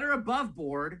better above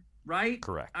board, right?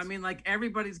 Correct. I mean, like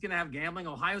everybody's going to have gambling.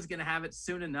 Ohio's going to have it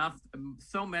soon enough.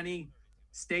 So many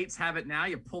states have it now.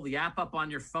 You pull the app up on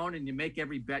your phone and you make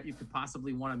every bet you could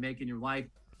possibly want to make in your life.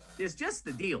 It's just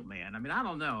the deal, man. I mean, I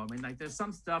don't know. I mean, like there's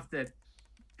some stuff that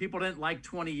people didn't like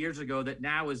 20 years ago that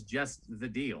now is just the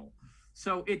deal.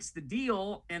 So it's the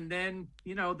deal. And then,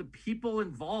 the people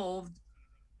involved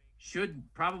should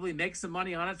probably make some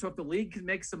money on it. So if the league can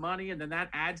make some money and then that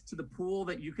adds to the pool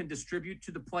that you can distribute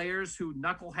to the players who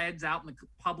knuckleheads out in the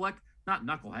public, not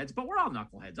knuckleheads, but we're all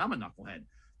knuckleheads. I'm a knucklehead.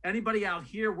 Anybody out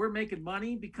here, we're making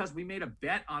money because we made a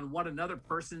bet on what another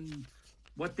person,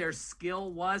 what their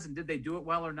skill was and did they do it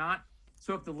well or not.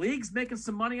 So if the league's making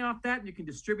some money off that and you can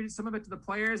distribute some of it to the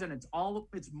players and it's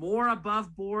more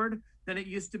above board than it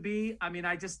used to be, I mean,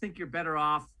 I just think you're better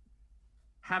off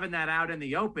having that out in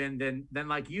the open than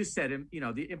like you said,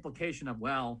 the implication of,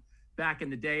 well, back in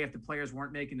the day, if the players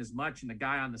weren't making as much and the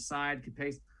guy on the side could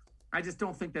pay. I just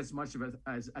don't think that's much of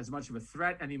as much of a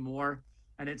threat anymore.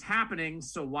 And it's happening.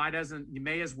 So you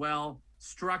may as well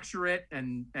structure it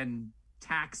and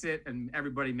tax it and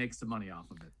everybody makes the money off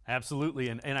of it. Absolutely.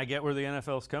 And I get where the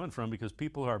NFL is coming from because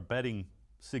people are betting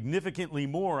significantly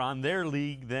more on their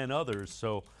league than others.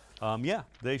 So,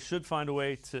 they should find a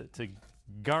way to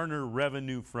garner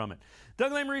revenue from it.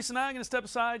 Doug Lesmerises and I are going to step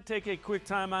aside, take a quick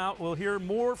time out. We'll hear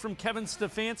more from Kevin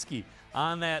Stefanski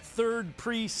on that third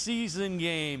preseason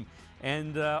game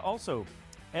and also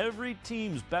every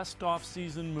team's best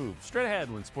off-season move. Straight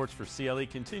ahead when Sports for CLE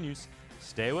continues.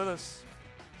 Stay with us.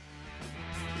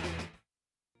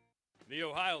 The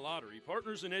Ohio Lottery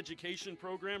Partners in Education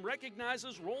program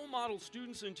recognizes role model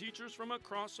students and teachers from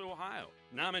across Ohio.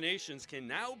 Nominations can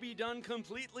now be done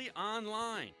completely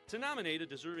online. To nominate a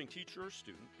deserving teacher or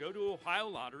student, go to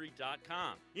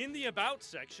ohiolottery.com. In the About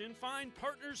section, find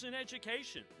Partners in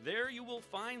Education. There you will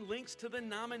find links to the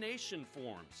nomination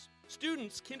forms.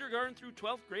 Students, kindergarten through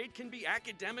 12th grade, can be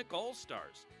academic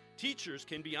all-stars. Teachers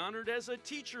can be honored as a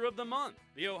Teacher of the Month.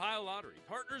 The Ohio Lottery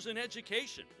Partners in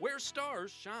Education, where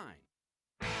stars shine.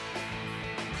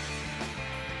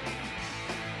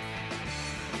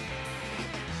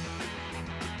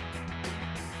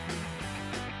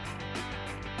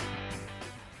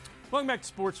 Welcome back to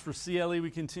Sports for CLE. We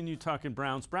continue talking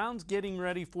Browns. Browns getting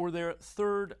ready for their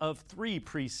third of 3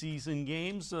 preseason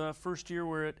games. First year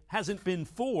where it hasn't been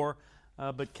 4,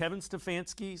 but Kevin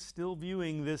Stefanski still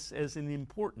viewing this as an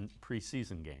important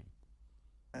preseason game.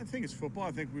 I think it's football.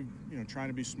 I think we're trying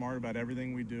to be smart about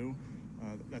everything we do.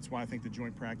 That's why I think the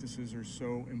joint practices are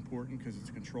so important, because it's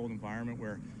a controlled environment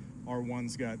where our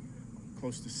ones got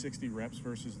close to 60 reps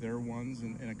versus their ones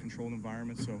in a controlled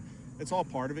environment. So it's all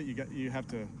part of it. You have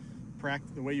to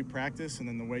practice. The way you practice and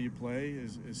then the way you play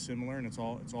is similar, and it's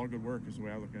all good work is the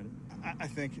way I look at it. I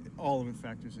think all of it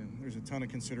factors in. There's a ton of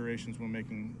considerations when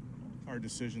making our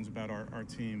decisions about our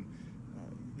team.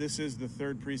 This is the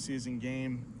third preseason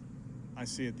game. I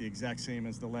see it the exact same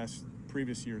as the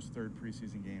previous year's third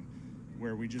preseason game,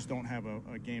 where we just don't have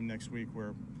a game next week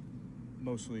where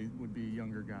mostly would be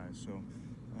younger guys. So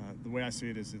the way I see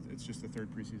it is it's just the third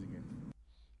preseason game.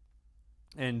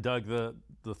 And Doug, the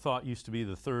thought used to be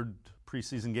the third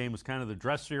preseason game was kind of the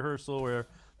dress rehearsal where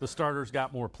the starters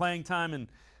got more playing time, and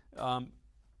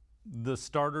the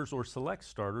starters or select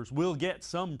starters will get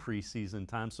some preseason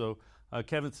time. So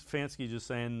Kevin Stefanski just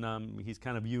saying he's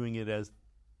kind of viewing it as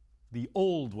the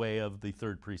old way of the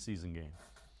third preseason game.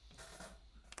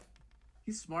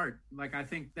 He's smart. Like, I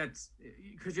think that's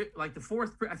because like the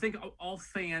fourth. I think all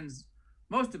fans,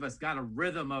 most of us, got a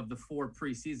rhythm of the 4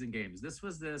 preseason games. This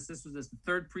was this. The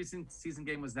third preseason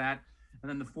game was that, and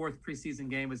then the fourth preseason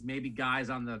game was maybe guys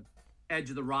on the edge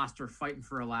of the roster fighting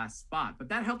for a last spot. But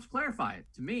that helps clarify it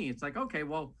to me. It's like, okay,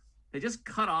 well, they just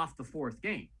cut off the fourth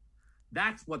game.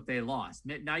 That's what they lost.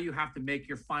 Now you have to make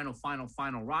your final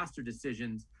roster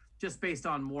decisions just based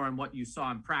on more on what you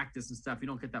saw in practice and stuff. You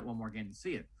don't get that one more game to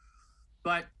see it.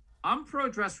 But I'm pro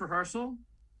dress rehearsal.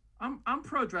 I'm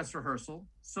pro dress rehearsal.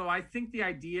 So I think the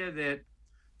idea that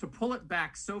to pull it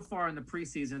back so far in the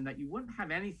preseason that you wouldn't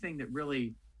have anything that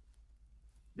really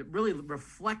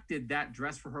reflected that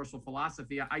dress rehearsal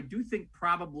philosophy, I do think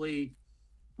probably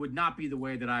would not be the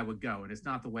way that I would go. And it's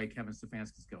not the way Kevin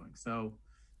Stefanski's going. So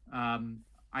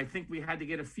I think we had to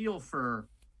get a feel for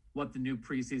what the new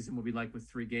preseason will be like with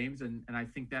 3 games. And I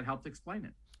think that helped explain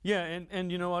it. Yeah.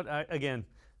 And you know what? Again,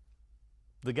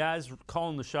 the guys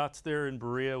calling the shots there in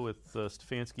Berea with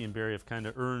Stefanski and Barry have kind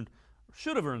of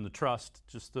should have earned the trust,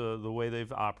 just the way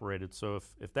they've operated. So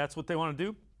if that's what they want to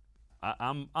do,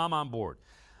 I'm on board.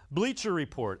 Bleacher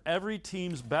Report, every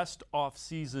team's best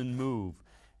offseason move.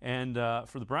 And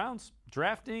for the Browns,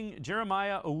 drafting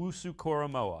Jeremiah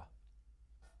Owusu-Koramoah.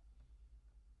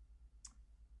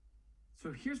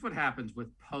 So here's what happens with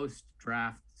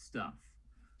post-draft stuff.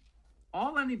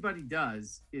 All anybody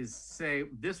does is say,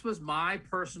 this was my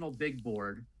personal big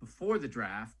board before the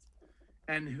draft,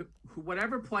 and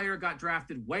whatever player got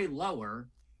drafted way lower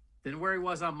than where he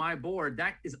was on my board,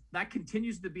 that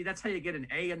continues to be, that's how you get an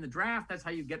A in the draft. That's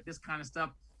how you get this kind of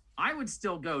stuff. I would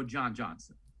still go John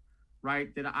Johnson, right?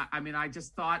 I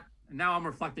just thought, now I'm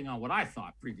reflecting on what I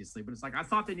thought previously, but it's like, I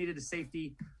thought they needed a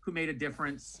safety who made a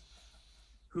difference,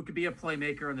 who could be a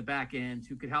playmaker on the back end,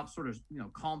 who could help sort of,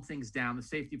 calm things down. The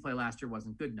safety play last year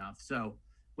wasn't good enough. So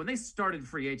when they started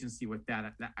free agency with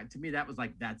that, to me, that was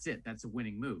like, that's it. That's a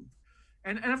winning move.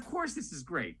 And of course, this is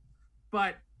great.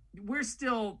 But we're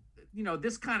still,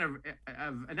 this kind of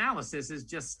analysis is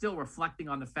just still reflecting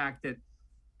on the fact that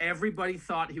everybody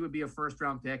thought he would be a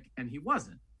first-round pick, and he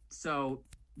wasn't. So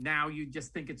now you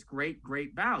just think it's great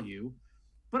value.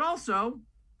 But also,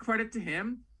 credit to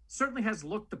him, certainly has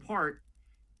looked the part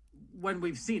when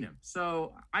we've seen him.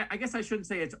 So I guess I shouldn't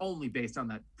say it's only based on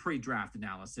that pre-draft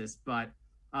analysis, but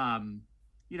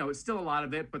it's still a lot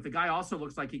of it. But the guy also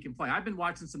looks like he can play. I've been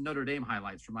watching some Notre Dame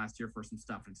highlights from last year for some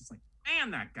stuff, and it's just like,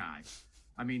 man, that guy.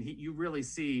 I mean, you really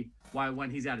see why when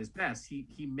he's at his best,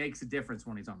 he makes a difference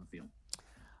when he's on the field.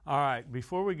 All right,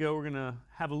 before we go, we're going to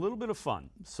have a little bit of fun.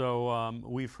 So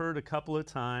we've heard a couple of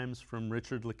times from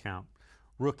Richard LeCounte,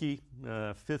 rookie,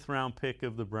 5th-round pick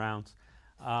of the Browns.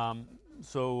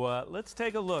 So let's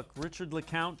take a look. Richard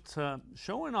LeCounte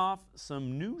showing off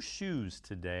some new shoes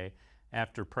today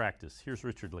after practice. Here's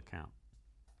Richard LeCounte.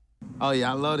 Oh,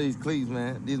 yeah, I love these cleats,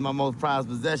 man. These are my most prized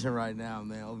possession right now,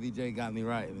 man. OBJ got me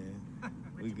right, man.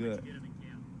 We good.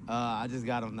 I just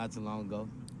got them not too long ago.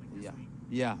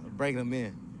 Yeah, breaking them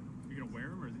in. You going to wear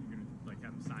them, or are you going to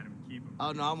have them sign them and keep them?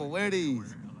 Oh, no, I'm going to wear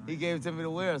these. He gave it to me to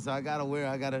wear, so I got to wear.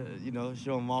 I got to,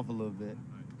 show them off a little bit.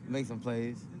 Make some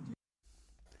plays.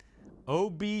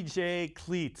 OBJ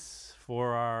cleats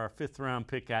for our 5th-round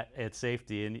pick at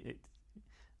safety. And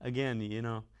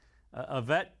again, a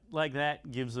vet like that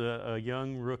gives a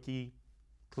young rookie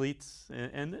cleats.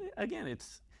 And again,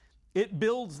 it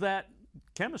builds that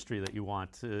chemistry that you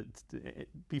want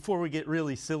before we get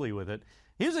really silly with it.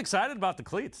 He was excited about the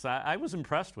cleats. I was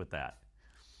impressed with that.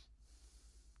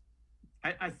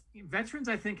 Veterans,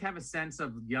 I think, have a sense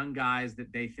of young guys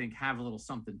that they think have a little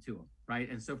something to them, right?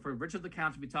 And so for Richard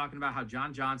LeCounte to be talking about how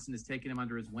John Johnson is taking him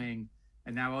under his wing,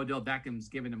 and now Odell Beckham's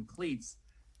giving him cleats,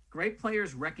 great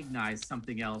players recognize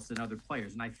something else in other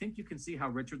players. And I think you can see how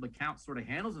Richard LeCounte sort of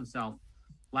handles himself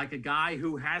like a guy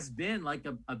who has been like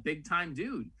a big-time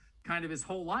dude kind of his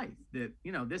whole life, that,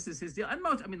 this is his deal. And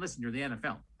listen, you're the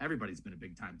NFL. Everybody's been a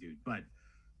big-time dude. But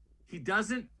he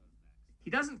doesn't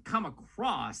come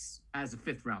across as a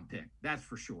fifth-round pick. That's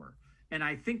for sure. And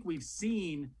I think we've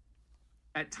seen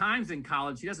at times in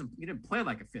college, he didn't play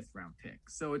like a fifth-round pick.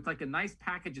 So it's like a nice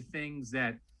package of things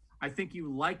that I think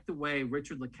you like the way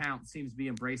Richard LeCounte seems to be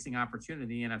embracing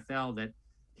opportunity in the NFL, that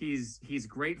he's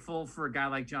grateful for a guy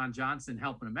like John Johnson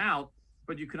helping him out,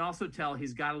 but you can also tell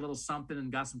he's got a little something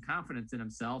and got some confidence in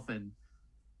himself. And,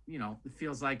 it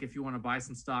feels like if you want to buy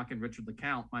some stock in Richard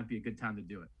LeCounte, might be a good time to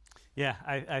do it. Yeah,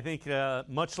 I think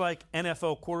much like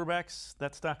NFL quarterbacks,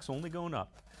 that stock's only going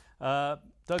up.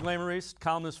 Doug Lesmerises,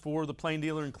 columnist for The Plain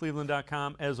Dealer and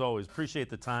Cleveland.com. As always, appreciate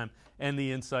the time and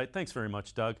the insight. Thanks very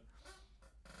much, Doug.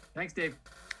 Thanks, Dave.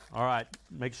 All right,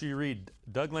 make sure you read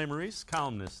Doug Lesmerises,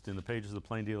 columnist in the pages of The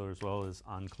Plain Dealer as well as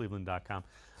on Cleveland.com.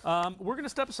 We're going to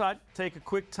step aside, take a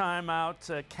quick time out.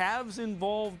 Cavs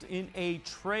involved in a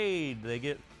trade. They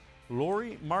get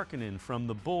Lauri Markkanen from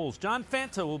the Bulls. John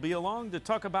Fanta will be along to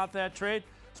talk about that trade.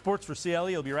 Sports for CLE.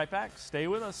 He'll be right back. Stay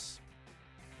with us.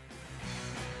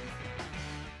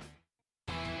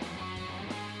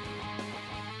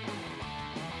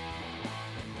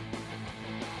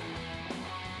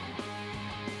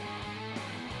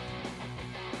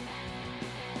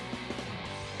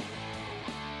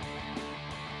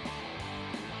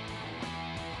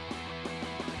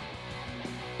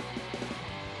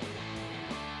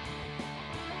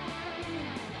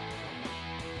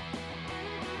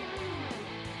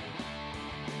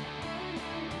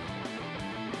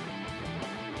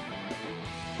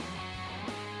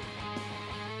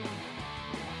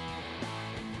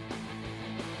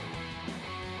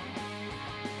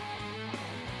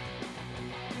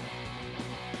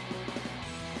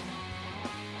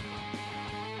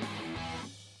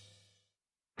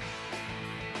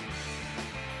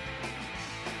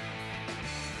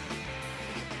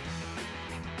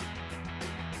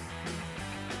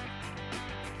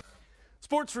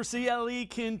 Sports for CLE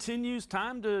continues.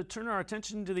 Time to turn our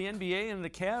attention to the NBA and the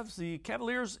Cavs. The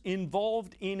Cavaliers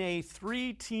involved in a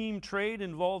 3-team trade,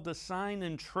 involved a sign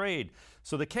and trade.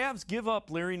 So the Cavs give up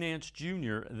Larry Nance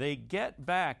Jr. They get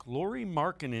back Lauri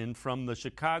Markkanen from the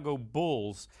Chicago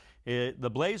Bulls. The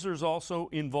Blazers also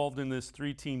involved in this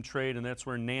 3-team trade, and that's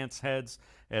where Nance heads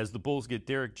as the Bulls get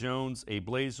Derek Jones, a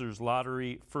Blazers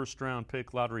lottery first-round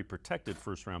pick, lottery-protected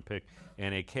first-round pick,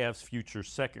 and a Cavs future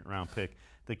second-round pick.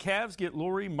 The Cavs get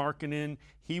Lauri Markkanen.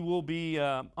 He will be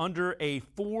under a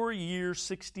 4-year,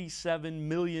 $67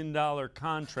 million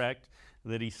contract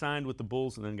that he signed with the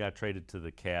Bulls and then got traded to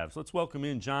the Cavs. Let's welcome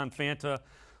in John Fanta.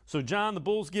 So, John, the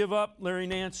Bulls give up Larry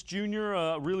Nance Jr.,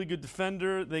 a really good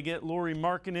defender. They get Lauri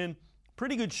Markkanen.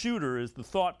 Pretty good shooter is the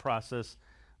thought process.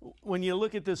 When you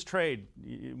look at this trade,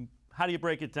 how do you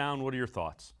break it down? What are your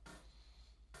thoughts?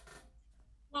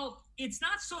 Well, it's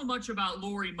not so much about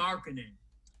Lauri Markkanen.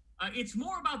 It's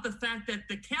more about the fact that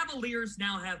the Cavaliers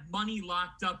now have money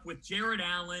locked up with Jared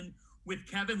Allen, with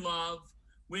Kevin Love,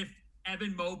 with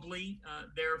Evan Mobley,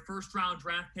 their first-round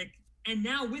draft pick, and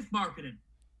now with Markkanen.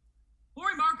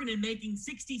 Lauri Markkanen making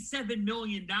 $67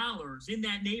 million in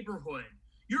that neighborhood.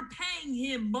 You're paying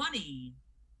him money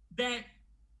that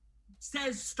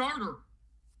says starter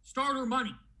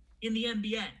money in the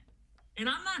NBA. And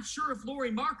I'm not sure if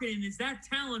Lauri Markkanen is that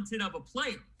talented of a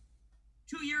player.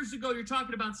 2 years ago, you're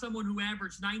talking about someone who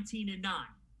averaged 19 and 9.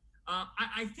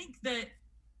 I think that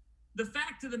the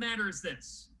fact of the matter is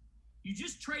this. You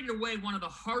just traded away one of the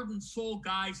heart and soul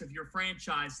guys of your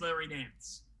franchise, Larry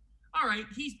Nance. All right,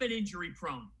 he's been injury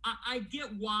prone. I get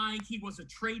why he was a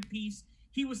trade piece.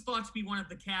 He was thought to be one of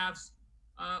the Cavs,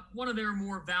 one of their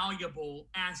more valuable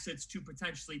assets to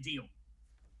potentially deal.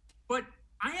 But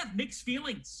I have mixed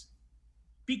feelings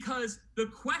because the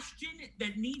question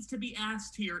that needs to be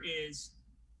asked here is,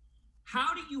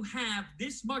 how do you have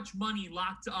this much money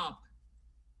locked up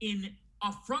in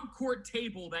a front court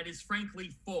table that is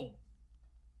frankly full?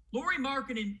 Lauri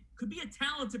Markkanen could be a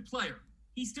talented player.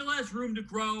 He still has room to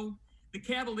grow. The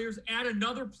Cavaliers add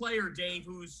another player, Dave,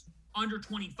 who's under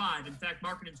 25. In fact,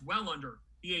 Markkanen's well under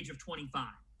the age of 25.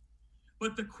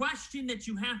 But the question that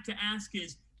you have to ask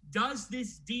is, does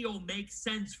this deal make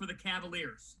sense for the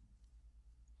Cavaliers?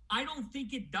 I don't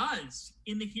think it does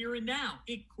in the here and now.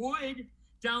 It could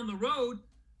down the road,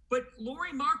 but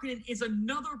Lauri Markkanen is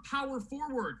another power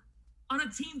forward on a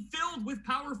team filled with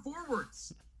power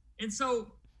forwards. And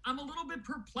so I'm a little bit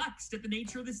perplexed at the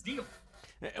nature of this deal.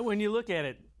 When you look at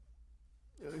it,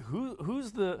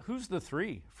 Who's the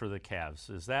three for the Cavs?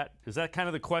 Is that kind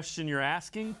of the question you're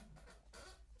asking?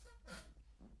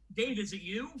 Dave, is it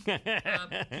you? Do you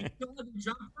still have a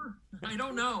jumper? I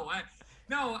don't know.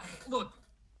 Look,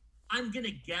 I'm going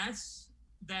to guess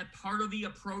that part of the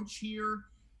approach here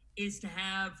is to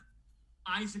have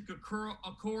Isaac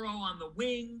Okoro on the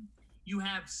wing. You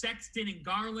have Sexton and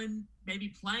Garland maybe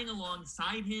playing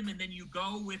alongside him, and then you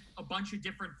go with a bunch of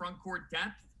different front court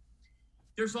depth.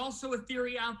 There's also a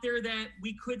theory out there that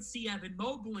we could see Evan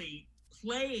Mobley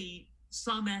play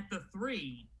some at the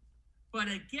three. But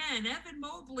again, Evan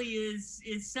Mobley is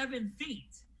 7 feet.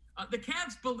 The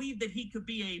Cavs believe that he could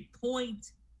be a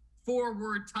point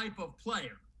forward type of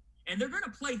player. And they're going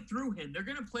to play through him. They're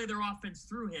going to play their offense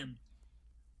through him.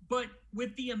 But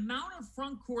with the amount of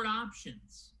front court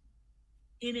options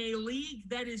in a league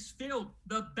that is filled,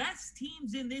 the best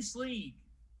teams in this league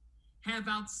have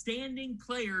outstanding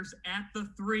players at the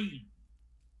three.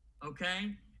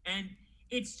 Okay? And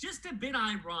it's just a bit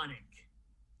ironic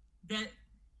that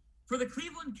for the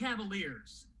Cleveland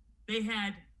Cavaliers, they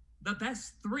had the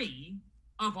best three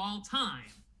of all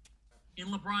time in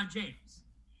LeBron James.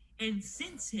 And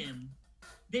since him,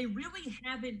 they really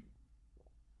haven't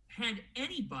had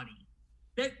anybody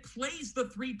that plays the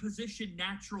three position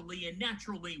naturally and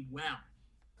naturally well.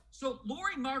 So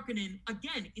Lauri Markkanen,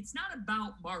 again, it's not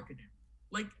about Markkanen.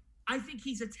 Like, I think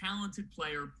he's a talented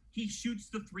player. He shoots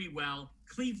the three well.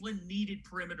 Cleveland needed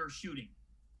perimeter shooting.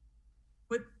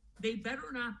 But they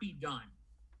better not be done.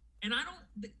 And I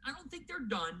don't think they're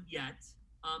done yet.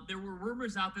 There were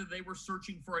rumors out there they were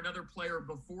searching for another player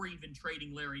before even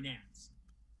trading Larry Nance.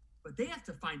 But they have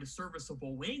to find a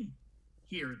serviceable wing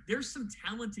here. There's some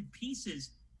talented pieces,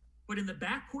 but in the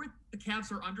backcourt, the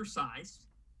Cavs are undersized.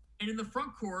 And in the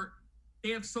front court,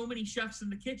 they have so many chefs in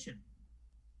the kitchen.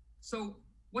 So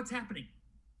what's happening?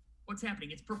 What's happening?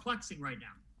 It's perplexing right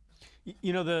now.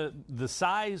 You know, the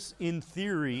size in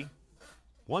theory,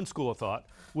 one school of thought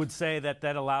would say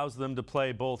that allows them to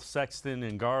play both Sexton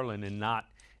and Garland and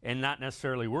not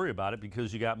necessarily worry about it,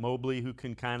 because you got Mobley who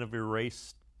can kind of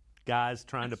erase guys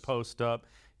trying to post up.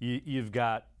 You've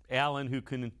got Allen who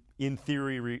can, in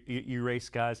theory, erase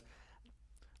guys.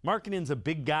 Markkanen's a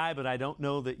big guy, but I don't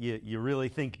know that you really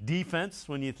think defense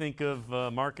when you think of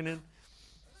Markkanen.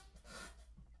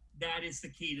 That is the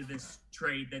key to this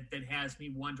trade that has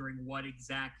me wondering what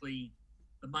exactly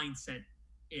the mindset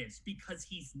is, because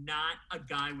he's not a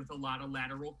guy with a lot of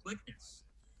lateral quickness.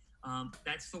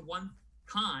 That's the one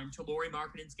con to Lauri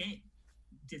Markkanen's game.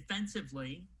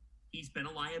 Defensively, he's been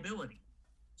a liability.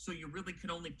 So you really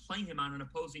can only play him on an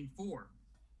opposing four.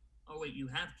 Oh, wait, you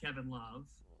have Kevin Love,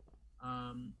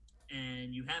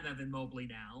 and you have Evan Mobley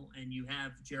now, and you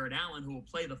have Jared Allen, who will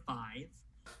play the five,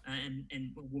 and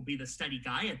will be the steady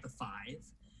guy at the five.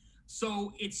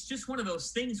 So it's just one of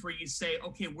those things where you say,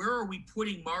 okay, where are we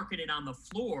putting Markkanen on the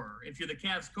floor? If you're the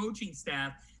Cavs coaching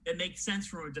staff, that makes sense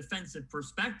from a defensive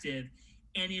perspective.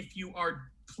 And if you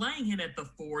are playing him at the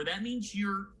four, that means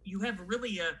you have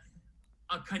really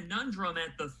a conundrum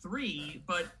at the three.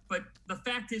 But the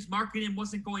fact is Markkanen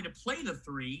wasn't going to play the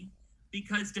three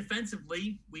because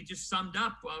defensively we just summed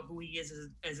up who he is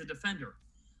as a defender.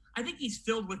 I think he's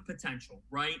filled with potential,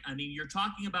 right? I mean, you're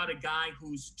talking about a guy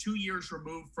who's 2 years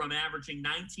removed from averaging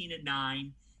 19 and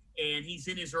 9, and he's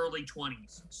in his early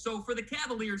 20s. So for the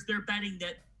Cavaliers, they're betting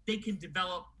that they can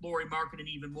develop Lauri Markkanen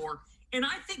even more. And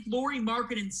I think Lauri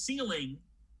Markkanen's ceiling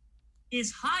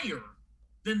is higher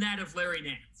than that of Larry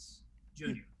Nance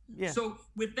Jr. Yeah. So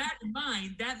with that in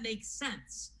mind, that makes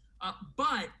sense.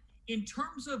 But in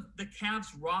terms of the Cavs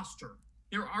roster,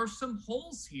 there are some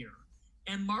holes here.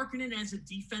 And Markkanen as a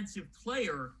defensive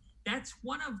player, that's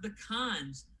one of the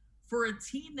cons for a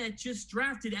team that just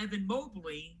drafted Evan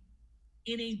Mobley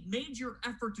in a major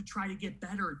effort to try to get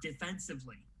better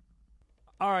defensively.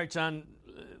 All right, John,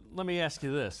 let me ask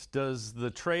you this. Does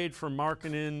the trade for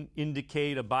Markkanen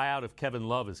indicate a buyout of Kevin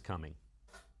Love is coming?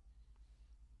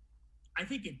 I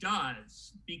think it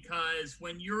does, because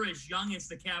when you're as young as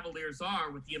the Cavaliers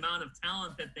are, with the amount of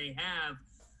talent that they have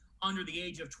under the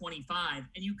age of 25,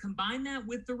 and you combine that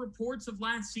with the reports of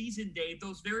last season, Dave,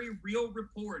 those very real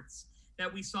reports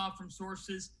that we saw from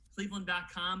sources,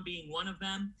 Cleveland.com being one of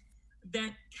them,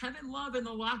 that Kevin Love in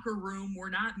the locker room were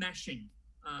not meshing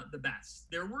the best.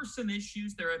 There were some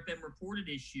issues. There have been reported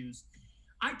issues.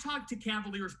 I talked to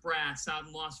Cavaliers brass out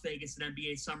in Las Vegas at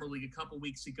NBA Summer League a couple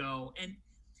weeks ago, and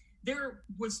there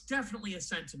was definitely a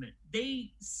sentiment.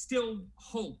 They still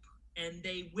hope and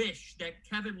they wish that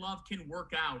Kevin Love can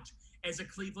work out as a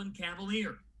Cleveland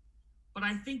Cavalier. But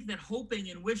I think that hoping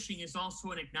and wishing is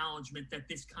also an acknowledgement that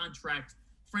this contract,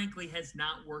 frankly, has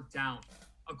not worked out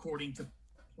according to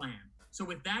plan. So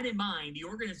with that in mind, the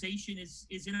organization is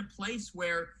in a place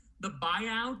where the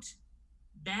buyout,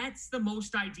 that's the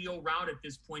most ideal route at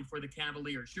this point for the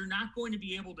Cavaliers. You're not going to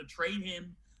be able to trade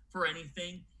him for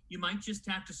anything. You might just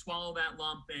have to swallow that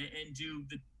lump and do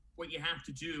what you have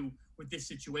to do with this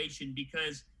situation,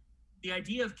 because the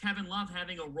idea of Kevin Love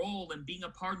having a role and being a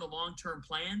part of the long-term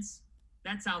plans,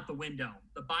 that's out the window.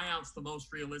 The buyout's the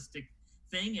most realistic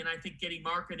thing, and I think getting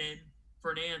Markkanen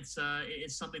for Nance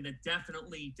is something that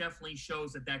definitely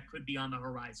shows that could be on the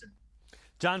horizon.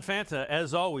 John Fanta,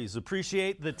 as always,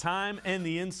 appreciate the time and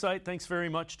the insight. Thanks very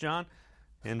much, John.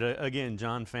 And again,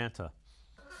 John Fanta.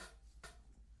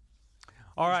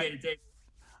 All right.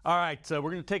 All right, we're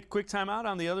going to take a quick time out.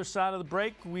 On the other side of the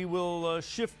break, we will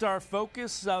shift our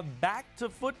focus back to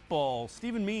football.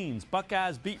 Stephen Means,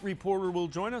 Buckeyes beat reporter, will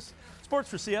join us. Sports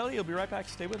for CLE. He'll be right back.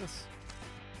 Stay with us.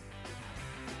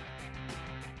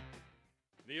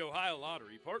 The Ohio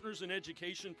Lottery Partners in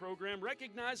Education program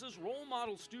recognizes role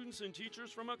model students and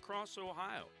teachers from across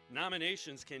Ohio.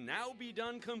 Nominations can now be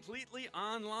done completely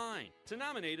online. To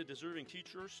nominate a deserving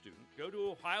teacher or student, go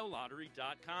to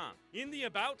ohiolottery.com. In the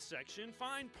About section,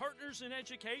 find Partners in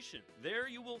Education. There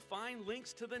you will find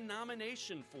links to the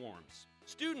nomination forms.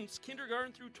 Students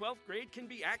kindergarten through 12th grade can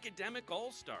be academic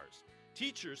all-stars.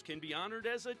 Teachers can be honored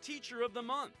as a Teacher of the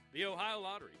Month. The Ohio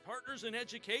Lottery Partners in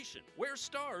Education, where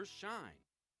stars shine.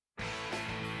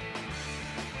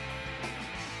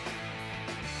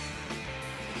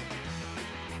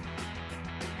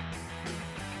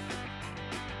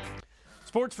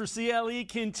 Sports for CLE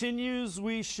continues.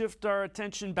 We shift our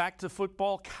attention back to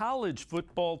football, college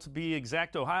football to be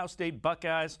exact. Ohio State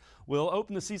Buckeyes will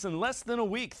open the season less than a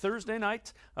week, Thursday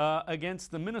night,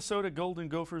 against the Minnesota Golden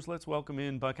Gophers. Let's welcome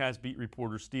in Buckeyes beat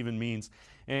reporter Stephen Means.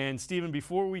 And Stephen,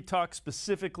 before we talk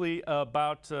specifically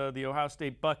about the Ohio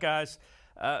State Buckeyes,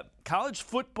 college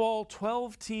football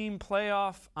 12-team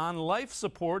playoff on life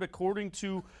support, according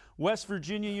to West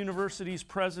Virginia University's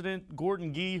president,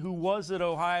 Gordon Gee, who was at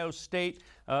Ohio State.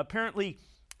 Apparently,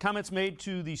 comments made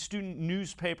to the student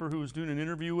newspaper who was doing an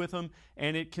interview with him,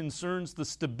 and it concerns the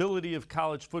stability of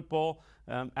college football,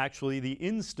 actually the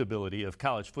instability of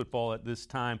college football at this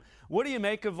time. What do you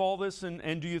make of all this,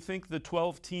 and do you think the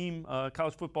 12-team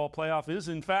college football playoff is,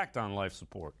 in fact, on life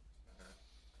support?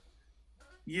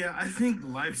 Yeah, I think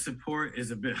life support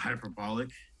is a bit hyperbolic.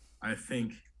 I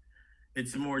think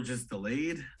it's more just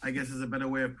delayed, I guess is a better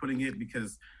way of putting it,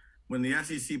 because when the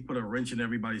SEC put a wrench in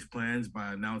everybody's plans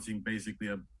by announcing basically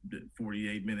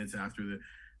 48 minutes after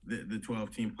the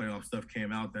 12-team playoff stuff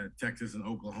came out that Texas and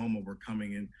Oklahoma were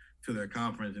coming in to their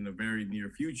conference in the very near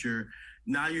future,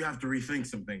 now you have to rethink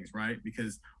some things, right?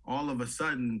 Because all of a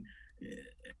sudden,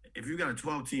 if you got a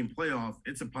 12-team playoff,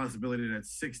 it's a possibility that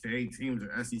 6 to 8 teams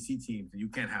are SEC teams, and you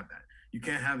can't have that. You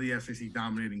can't have the SEC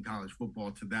dominating college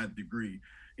football to that degree.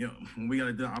 You know, when we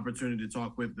got the opportunity to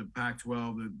talk with the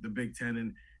Pac-12, the Big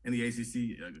Ten, and the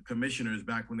ACC commissioners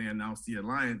back when they announced the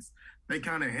alliance, they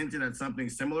kind of hinted at something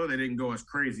similar. They didn't go as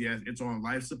crazy as it's on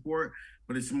life support,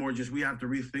 but it's more just we have to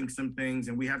rethink some things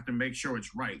and we have to make sure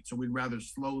it's right. So we'd rather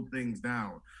slow things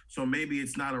down. So maybe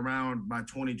it's not around by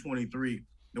 2023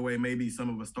 the way maybe some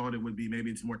of us thought it would be. Maybe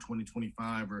it's more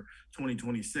 2025 or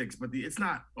 2026, but it's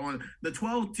not on. The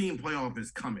 12-team playoff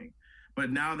is coming.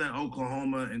 But now that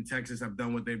Oklahoma and Texas have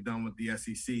done what they've done with the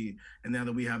SEC, and now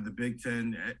that we have the Big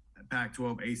Ten,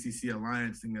 Pac-12, ACC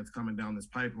alliance thing that's coming down this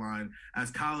pipeline,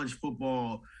 as college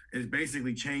football is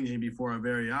basically changing before our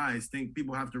very eyes,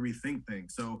 people have to rethink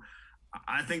things. So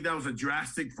I think that was a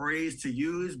drastic phrase to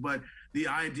use, but the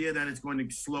idea that it's going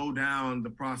to slow down the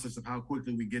process of how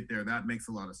quickly we get there, that makes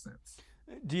a lot of sense.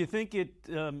 Do you think it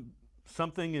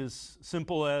something as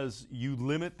simple as you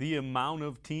limit the amount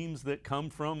of teams that come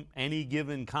from any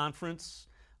given conference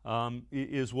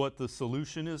is what the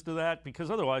solution is to that?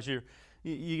 Because otherwise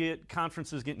you get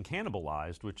conferences getting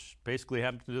cannibalized, which basically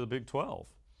happened to the Big 12.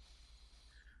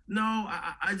 No,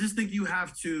 I just think you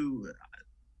have to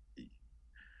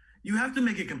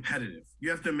make it competitive. You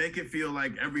have to make it feel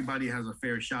like everybody has a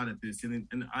fair shot at this. In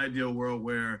an ideal world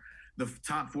where the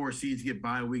top 4 seeds get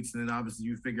bye weeks, and then obviously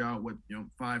you figure out what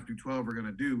 5 through 12 are going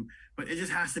to do. But it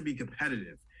just has to be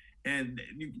competitive. And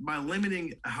by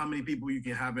limiting how many people you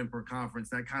can have in per conference,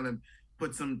 that kind of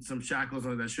puts some shackles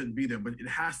on it that shouldn't be there. But it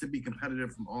has to be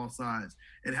competitive from all sides.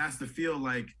 It has to feel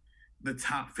like the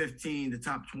top 15, the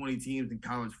top 20 teams in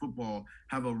college football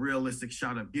have a realistic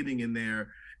shot of getting in there,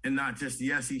 and not just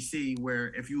the SEC,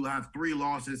 where if you have 3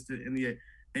 losses in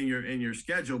your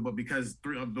schedule, but because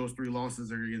 3 of those 3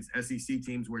 losses are against SEC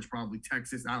teams, where it's probably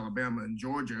Texas, Alabama, and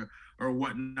Georgia or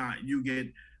whatnot, you get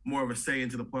more of a say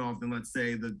into the playoff than, let's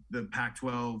say, the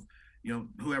Pac-12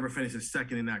 whoever finishes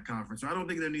second in that conference. So I don't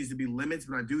think there needs to be limits,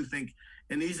 but I do think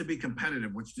it needs to be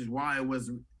competitive, which is why it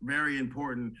was very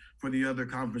important for the other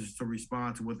conferences to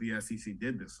respond to what the SEC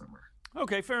did this summer.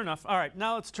 Okay, fair enough. All right,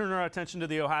 now let's turn our attention to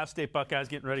the Ohio State Buckeyes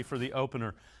getting ready for the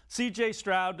opener. C.J.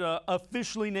 Stroud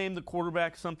officially named the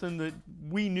quarterback, something that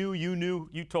we knew,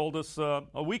 you told us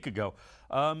a week ago.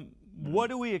 What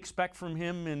do we expect from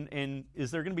him, and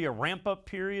is there going to be a ramp-up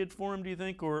period for him, do you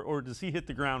think, or does he hit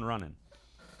the ground running?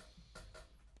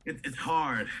 It's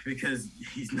hard because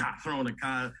he's not throwing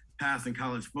a pass in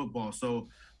college football. So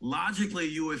logically,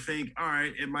 you would think, all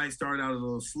right, it might start out a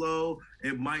little slow.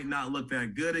 It might not look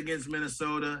that good against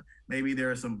Minnesota. Maybe there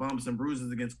are some bumps and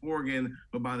bruises against Oregon.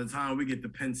 But by the time we get to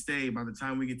Penn State, by the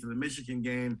time we get to the Michigan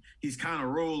game, he's kind of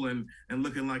rolling and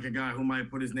looking like a guy who might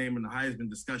put his name in the Heisman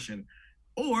discussion.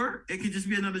 Or it could just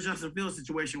be another Justin Fields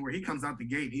situation where he comes out the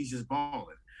gate, he's just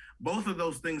balling. Both of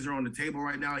those things are on the table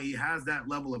right now. He has that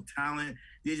level of talent.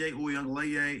 DJ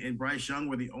Uiagalelei and Bryce Young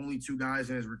were the only two guys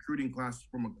in his recruiting class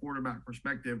from a quarterback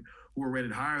perspective who were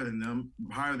rated higher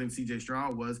than C.J.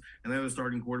 Stroud was, and they're the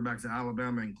starting quarterbacks at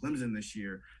Alabama and Clemson this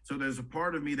year. So there's a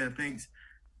part of me that thinks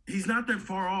he's not that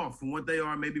far off from what they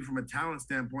are, maybe from a talent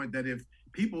standpoint, that if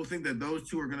people think that those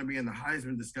two are going to be in the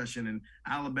Heisman discussion and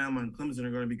Alabama and Clemson are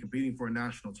going to be competing for a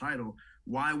national title,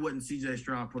 why wouldn't C.J.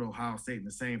 Stroud put Ohio State in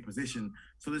the same position?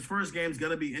 So this first game is going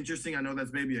to be interesting. I know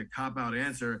that's maybe a cop-out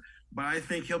answer, but I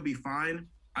think he'll be fine.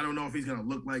 I don't know if he's going to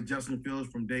look like Justin Fields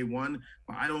from day one,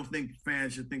 but I don't think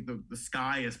fans should think the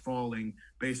sky is falling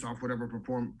based off whatever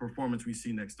performance we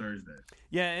see next Thursday.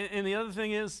 Yeah, and the other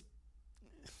thing is,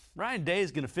 Ryan Day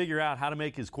is going to figure out how to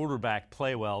make his quarterback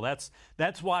play well.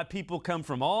 That's why people come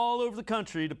from all over the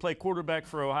country to play quarterback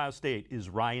for Ohio State, is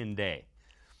Ryan Day.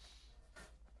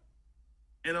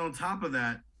 And on top of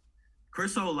that,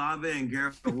 Chris Olave and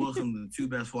Garrett Wilson are the two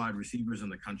best wide receivers in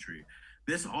the country.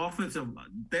 This offensive,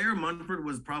 Thayer Munford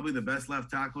was probably the best left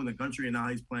tackle in the country, and now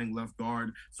he's playing left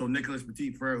guard. So Nicholas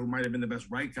Petit-Frere, who might have been the best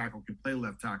right tackle, can play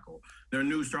left tackle. Their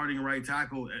new starting right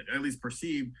tackle, at least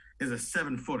perceived, is a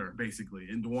 7-footer, basically,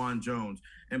 in DeJuan Jones.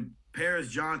 And Paris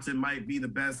Johnson might be the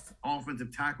best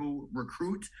offensive tackle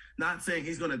recruit. Not saying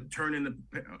he's going to turn into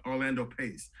Orlando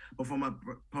Pace, but from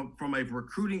a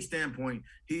recruiting standpoint,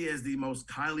 he is the most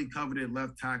highly coveted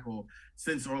left tackle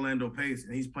since Orlando Pace,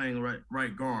 and he's playing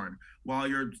right guard, while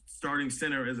your starting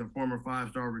center is a former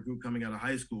 5-star recruit coming out of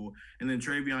high school. And then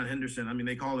TreVeyon Henderson, I mean,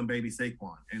 they call him Baby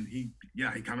Saquon, and he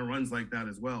kind of runs like that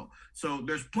as well. So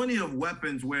there's plenty of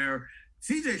weapons where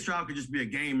C.J. Stroud could just be a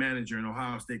game manager, and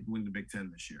Ohio State could win the Big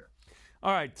Ten this year.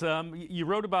 All right, you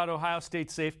wrote about Ohio State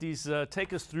safeties.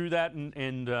 Take us through that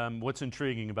and what's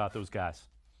intriguing about those guys.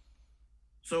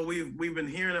 So we've been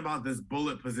hearing about this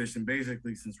bullet position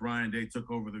basically since Ryan Day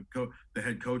took over the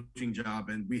head coaching job,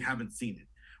 and we haven't seen it.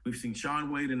 We've seen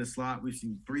Shaun Wade in the slot. We've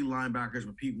seen 3 linebackers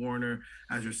with Pete Warner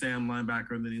as your Sam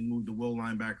linebacker, and then he moved to Will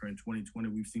linebacker in 2020.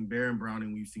 We've seen Baron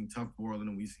Browning, we've seen Tuff Borland,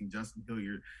 and we've seen Justin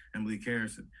Hilliard and Malik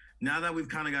Harrison. Now that we've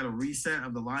kind of got a reset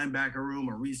of the linebacker room,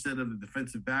 a reset of the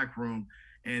defensive back room,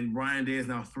 and Ryan Day is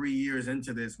now 3 years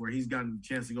into this where he's gotten a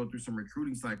chance to go through some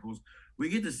recruiting cycles, we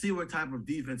get to see what type of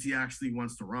defense he actually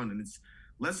wants to run. And it's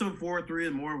less of a 4-3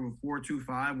 and more of a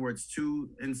 4-2-5, where it's 2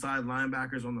 inside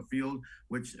linebackers on the field,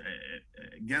 which,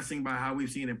 guessing by how we've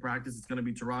seen in practice, it's going to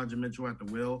be Taraja Mitchell at the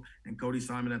will and Cody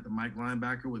Simon at the Mike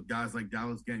linebacker, with guys like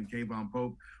Dallas Gant and Kayvon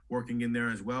Pope working in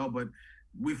there as well. But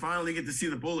we finally get to see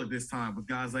the bullet this time with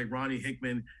guys like Ronnie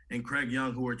Hickman and Craig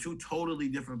Young, who are 2 totally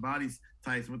different body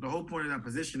types. But the whole point of that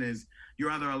position is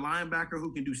you're either a linebacker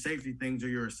who can do safety things, or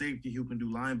you're a safety who can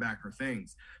do linebacker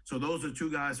things. So those are 2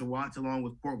 guys to watch, along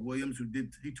with Port Williams,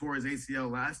 he tore his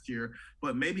ACL last year,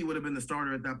 but maybe would have been the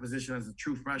starter at that position as a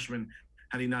true freshman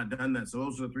had he not done that. So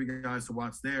those are the 3 guys to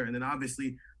watch there. And then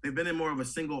obviously they've been in more of a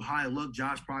single high look.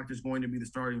 Josh Proctor is going to be the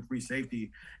starting free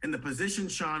safety. And the position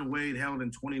Shaun Wade held in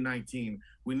 2019,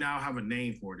 we now have a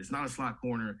name for it. It's not a slot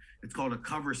corner. It's called a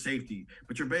cover safety.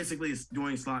 But you're basically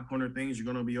doing slot corner things. You're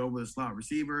going to be over the slot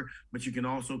receiver, but you can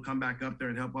also come back up there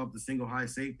and help out the single high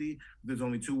safety. There's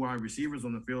only 2 wide receivers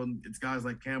on the field. It's guys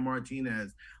like Cam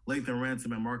Martinez, Lathan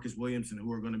Ransom, and Marcus Williamson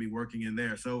who are going to be working in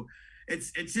there. So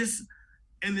it's just –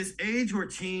 in this age where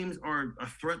teams are a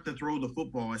threat to throw the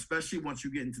football, especially once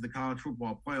you get into the college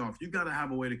football playoff, you got to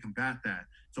have a way to combat that.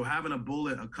 So having a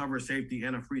bullet, a cover safety,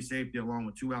 and a free safety along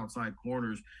with 2 outside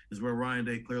corners is where Ryan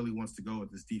Day clearly wants to go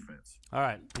with this defense. All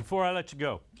right, before I let you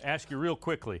go, ask you real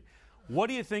quickly, what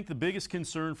do you think the biggest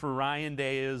concern for Ryan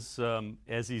Day is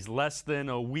as he's less than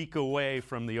a week away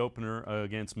from the opener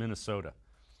against Minnesota?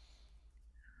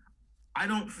 I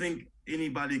don't think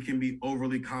anybody can be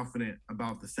overly confident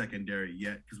about the secondary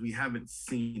yet because we haven't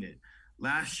seen it.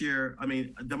 last year, I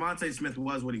mean, DeVonta Smith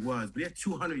was what he was, but he had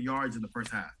 200 yards in the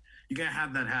first half. You can't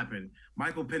have that happen.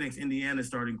 Michael Penix, Indiana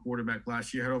starting quarterback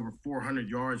last year, had over 400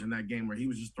 yards in that game where he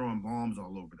was just throwing bombs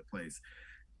all over the place.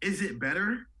 Is it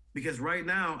better? Because right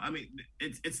now, I mean,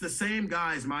 it's the same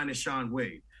guys minus Sean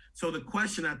Wade. So the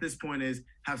question at this point is,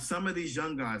 have some of these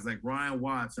young guys like Ryan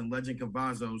Watts and Legend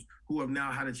Cavazos, who have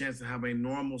now had a chance to have a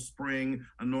normal spring,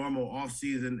 a normal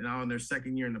offseason, now in their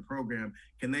second year in the program,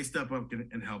 can they step up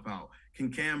and help out?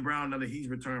 Can Cam Brown, now that he's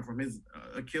returned from his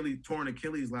torn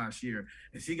Achilles last year,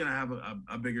 is he going to have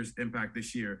a bigger impact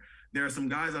this year? There are some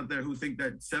guys out there who think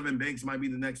that Sevyn Banks might be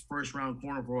the next first-round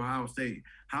corner for Ohio State.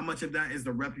 How much of that is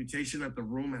the reputation that the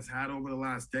room has had over the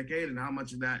last decade, and how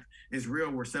much of that is real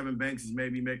where Sevyn Banks is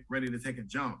maybe ready to take a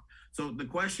jump? So the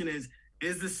question is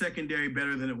the secondary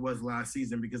better than it was last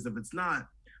season? Because if it's not,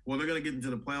 well, they're going to get into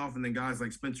the playoff, and then guys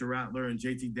like Spencer Rattler and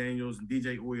JT Daniels and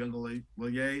DJ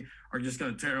Uiagalelei are just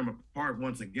going to tear them apart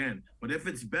once again. But if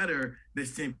it's better,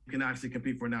 this team can actually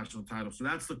compete for a national title. So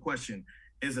that's the question.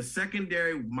 Is a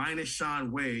secondary minus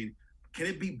Sean Wade, can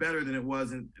it be better than it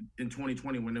was in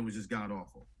 2020 when it was just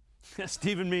god-awful?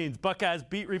 Stephen Means, Buckeyes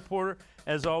beat reporter.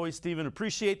 As always, Stephen,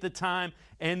 appreciate the time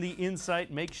and the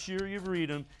insight. Make sure you read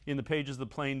them in the pages of the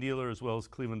Plain Dealer as well as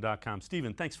Cleveland.com.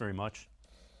 Stephen, thanks very much.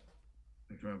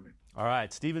 Thanks for having me. All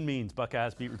right, Stephen Means,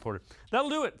 Buckeyes beat reporter. That'll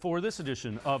do it for this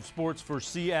edition of Sports for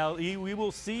CLE. We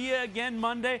will see you again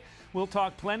Monday. We'll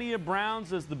talk plenty of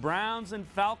Browns as the Browns and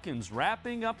Falcons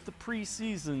wrapping up the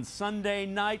preseason Sunday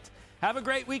night. Have a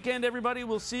great weekend, everybody.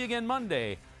 We'll see you again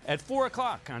Monday at 4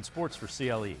 o'clock on Sports for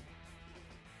CLE.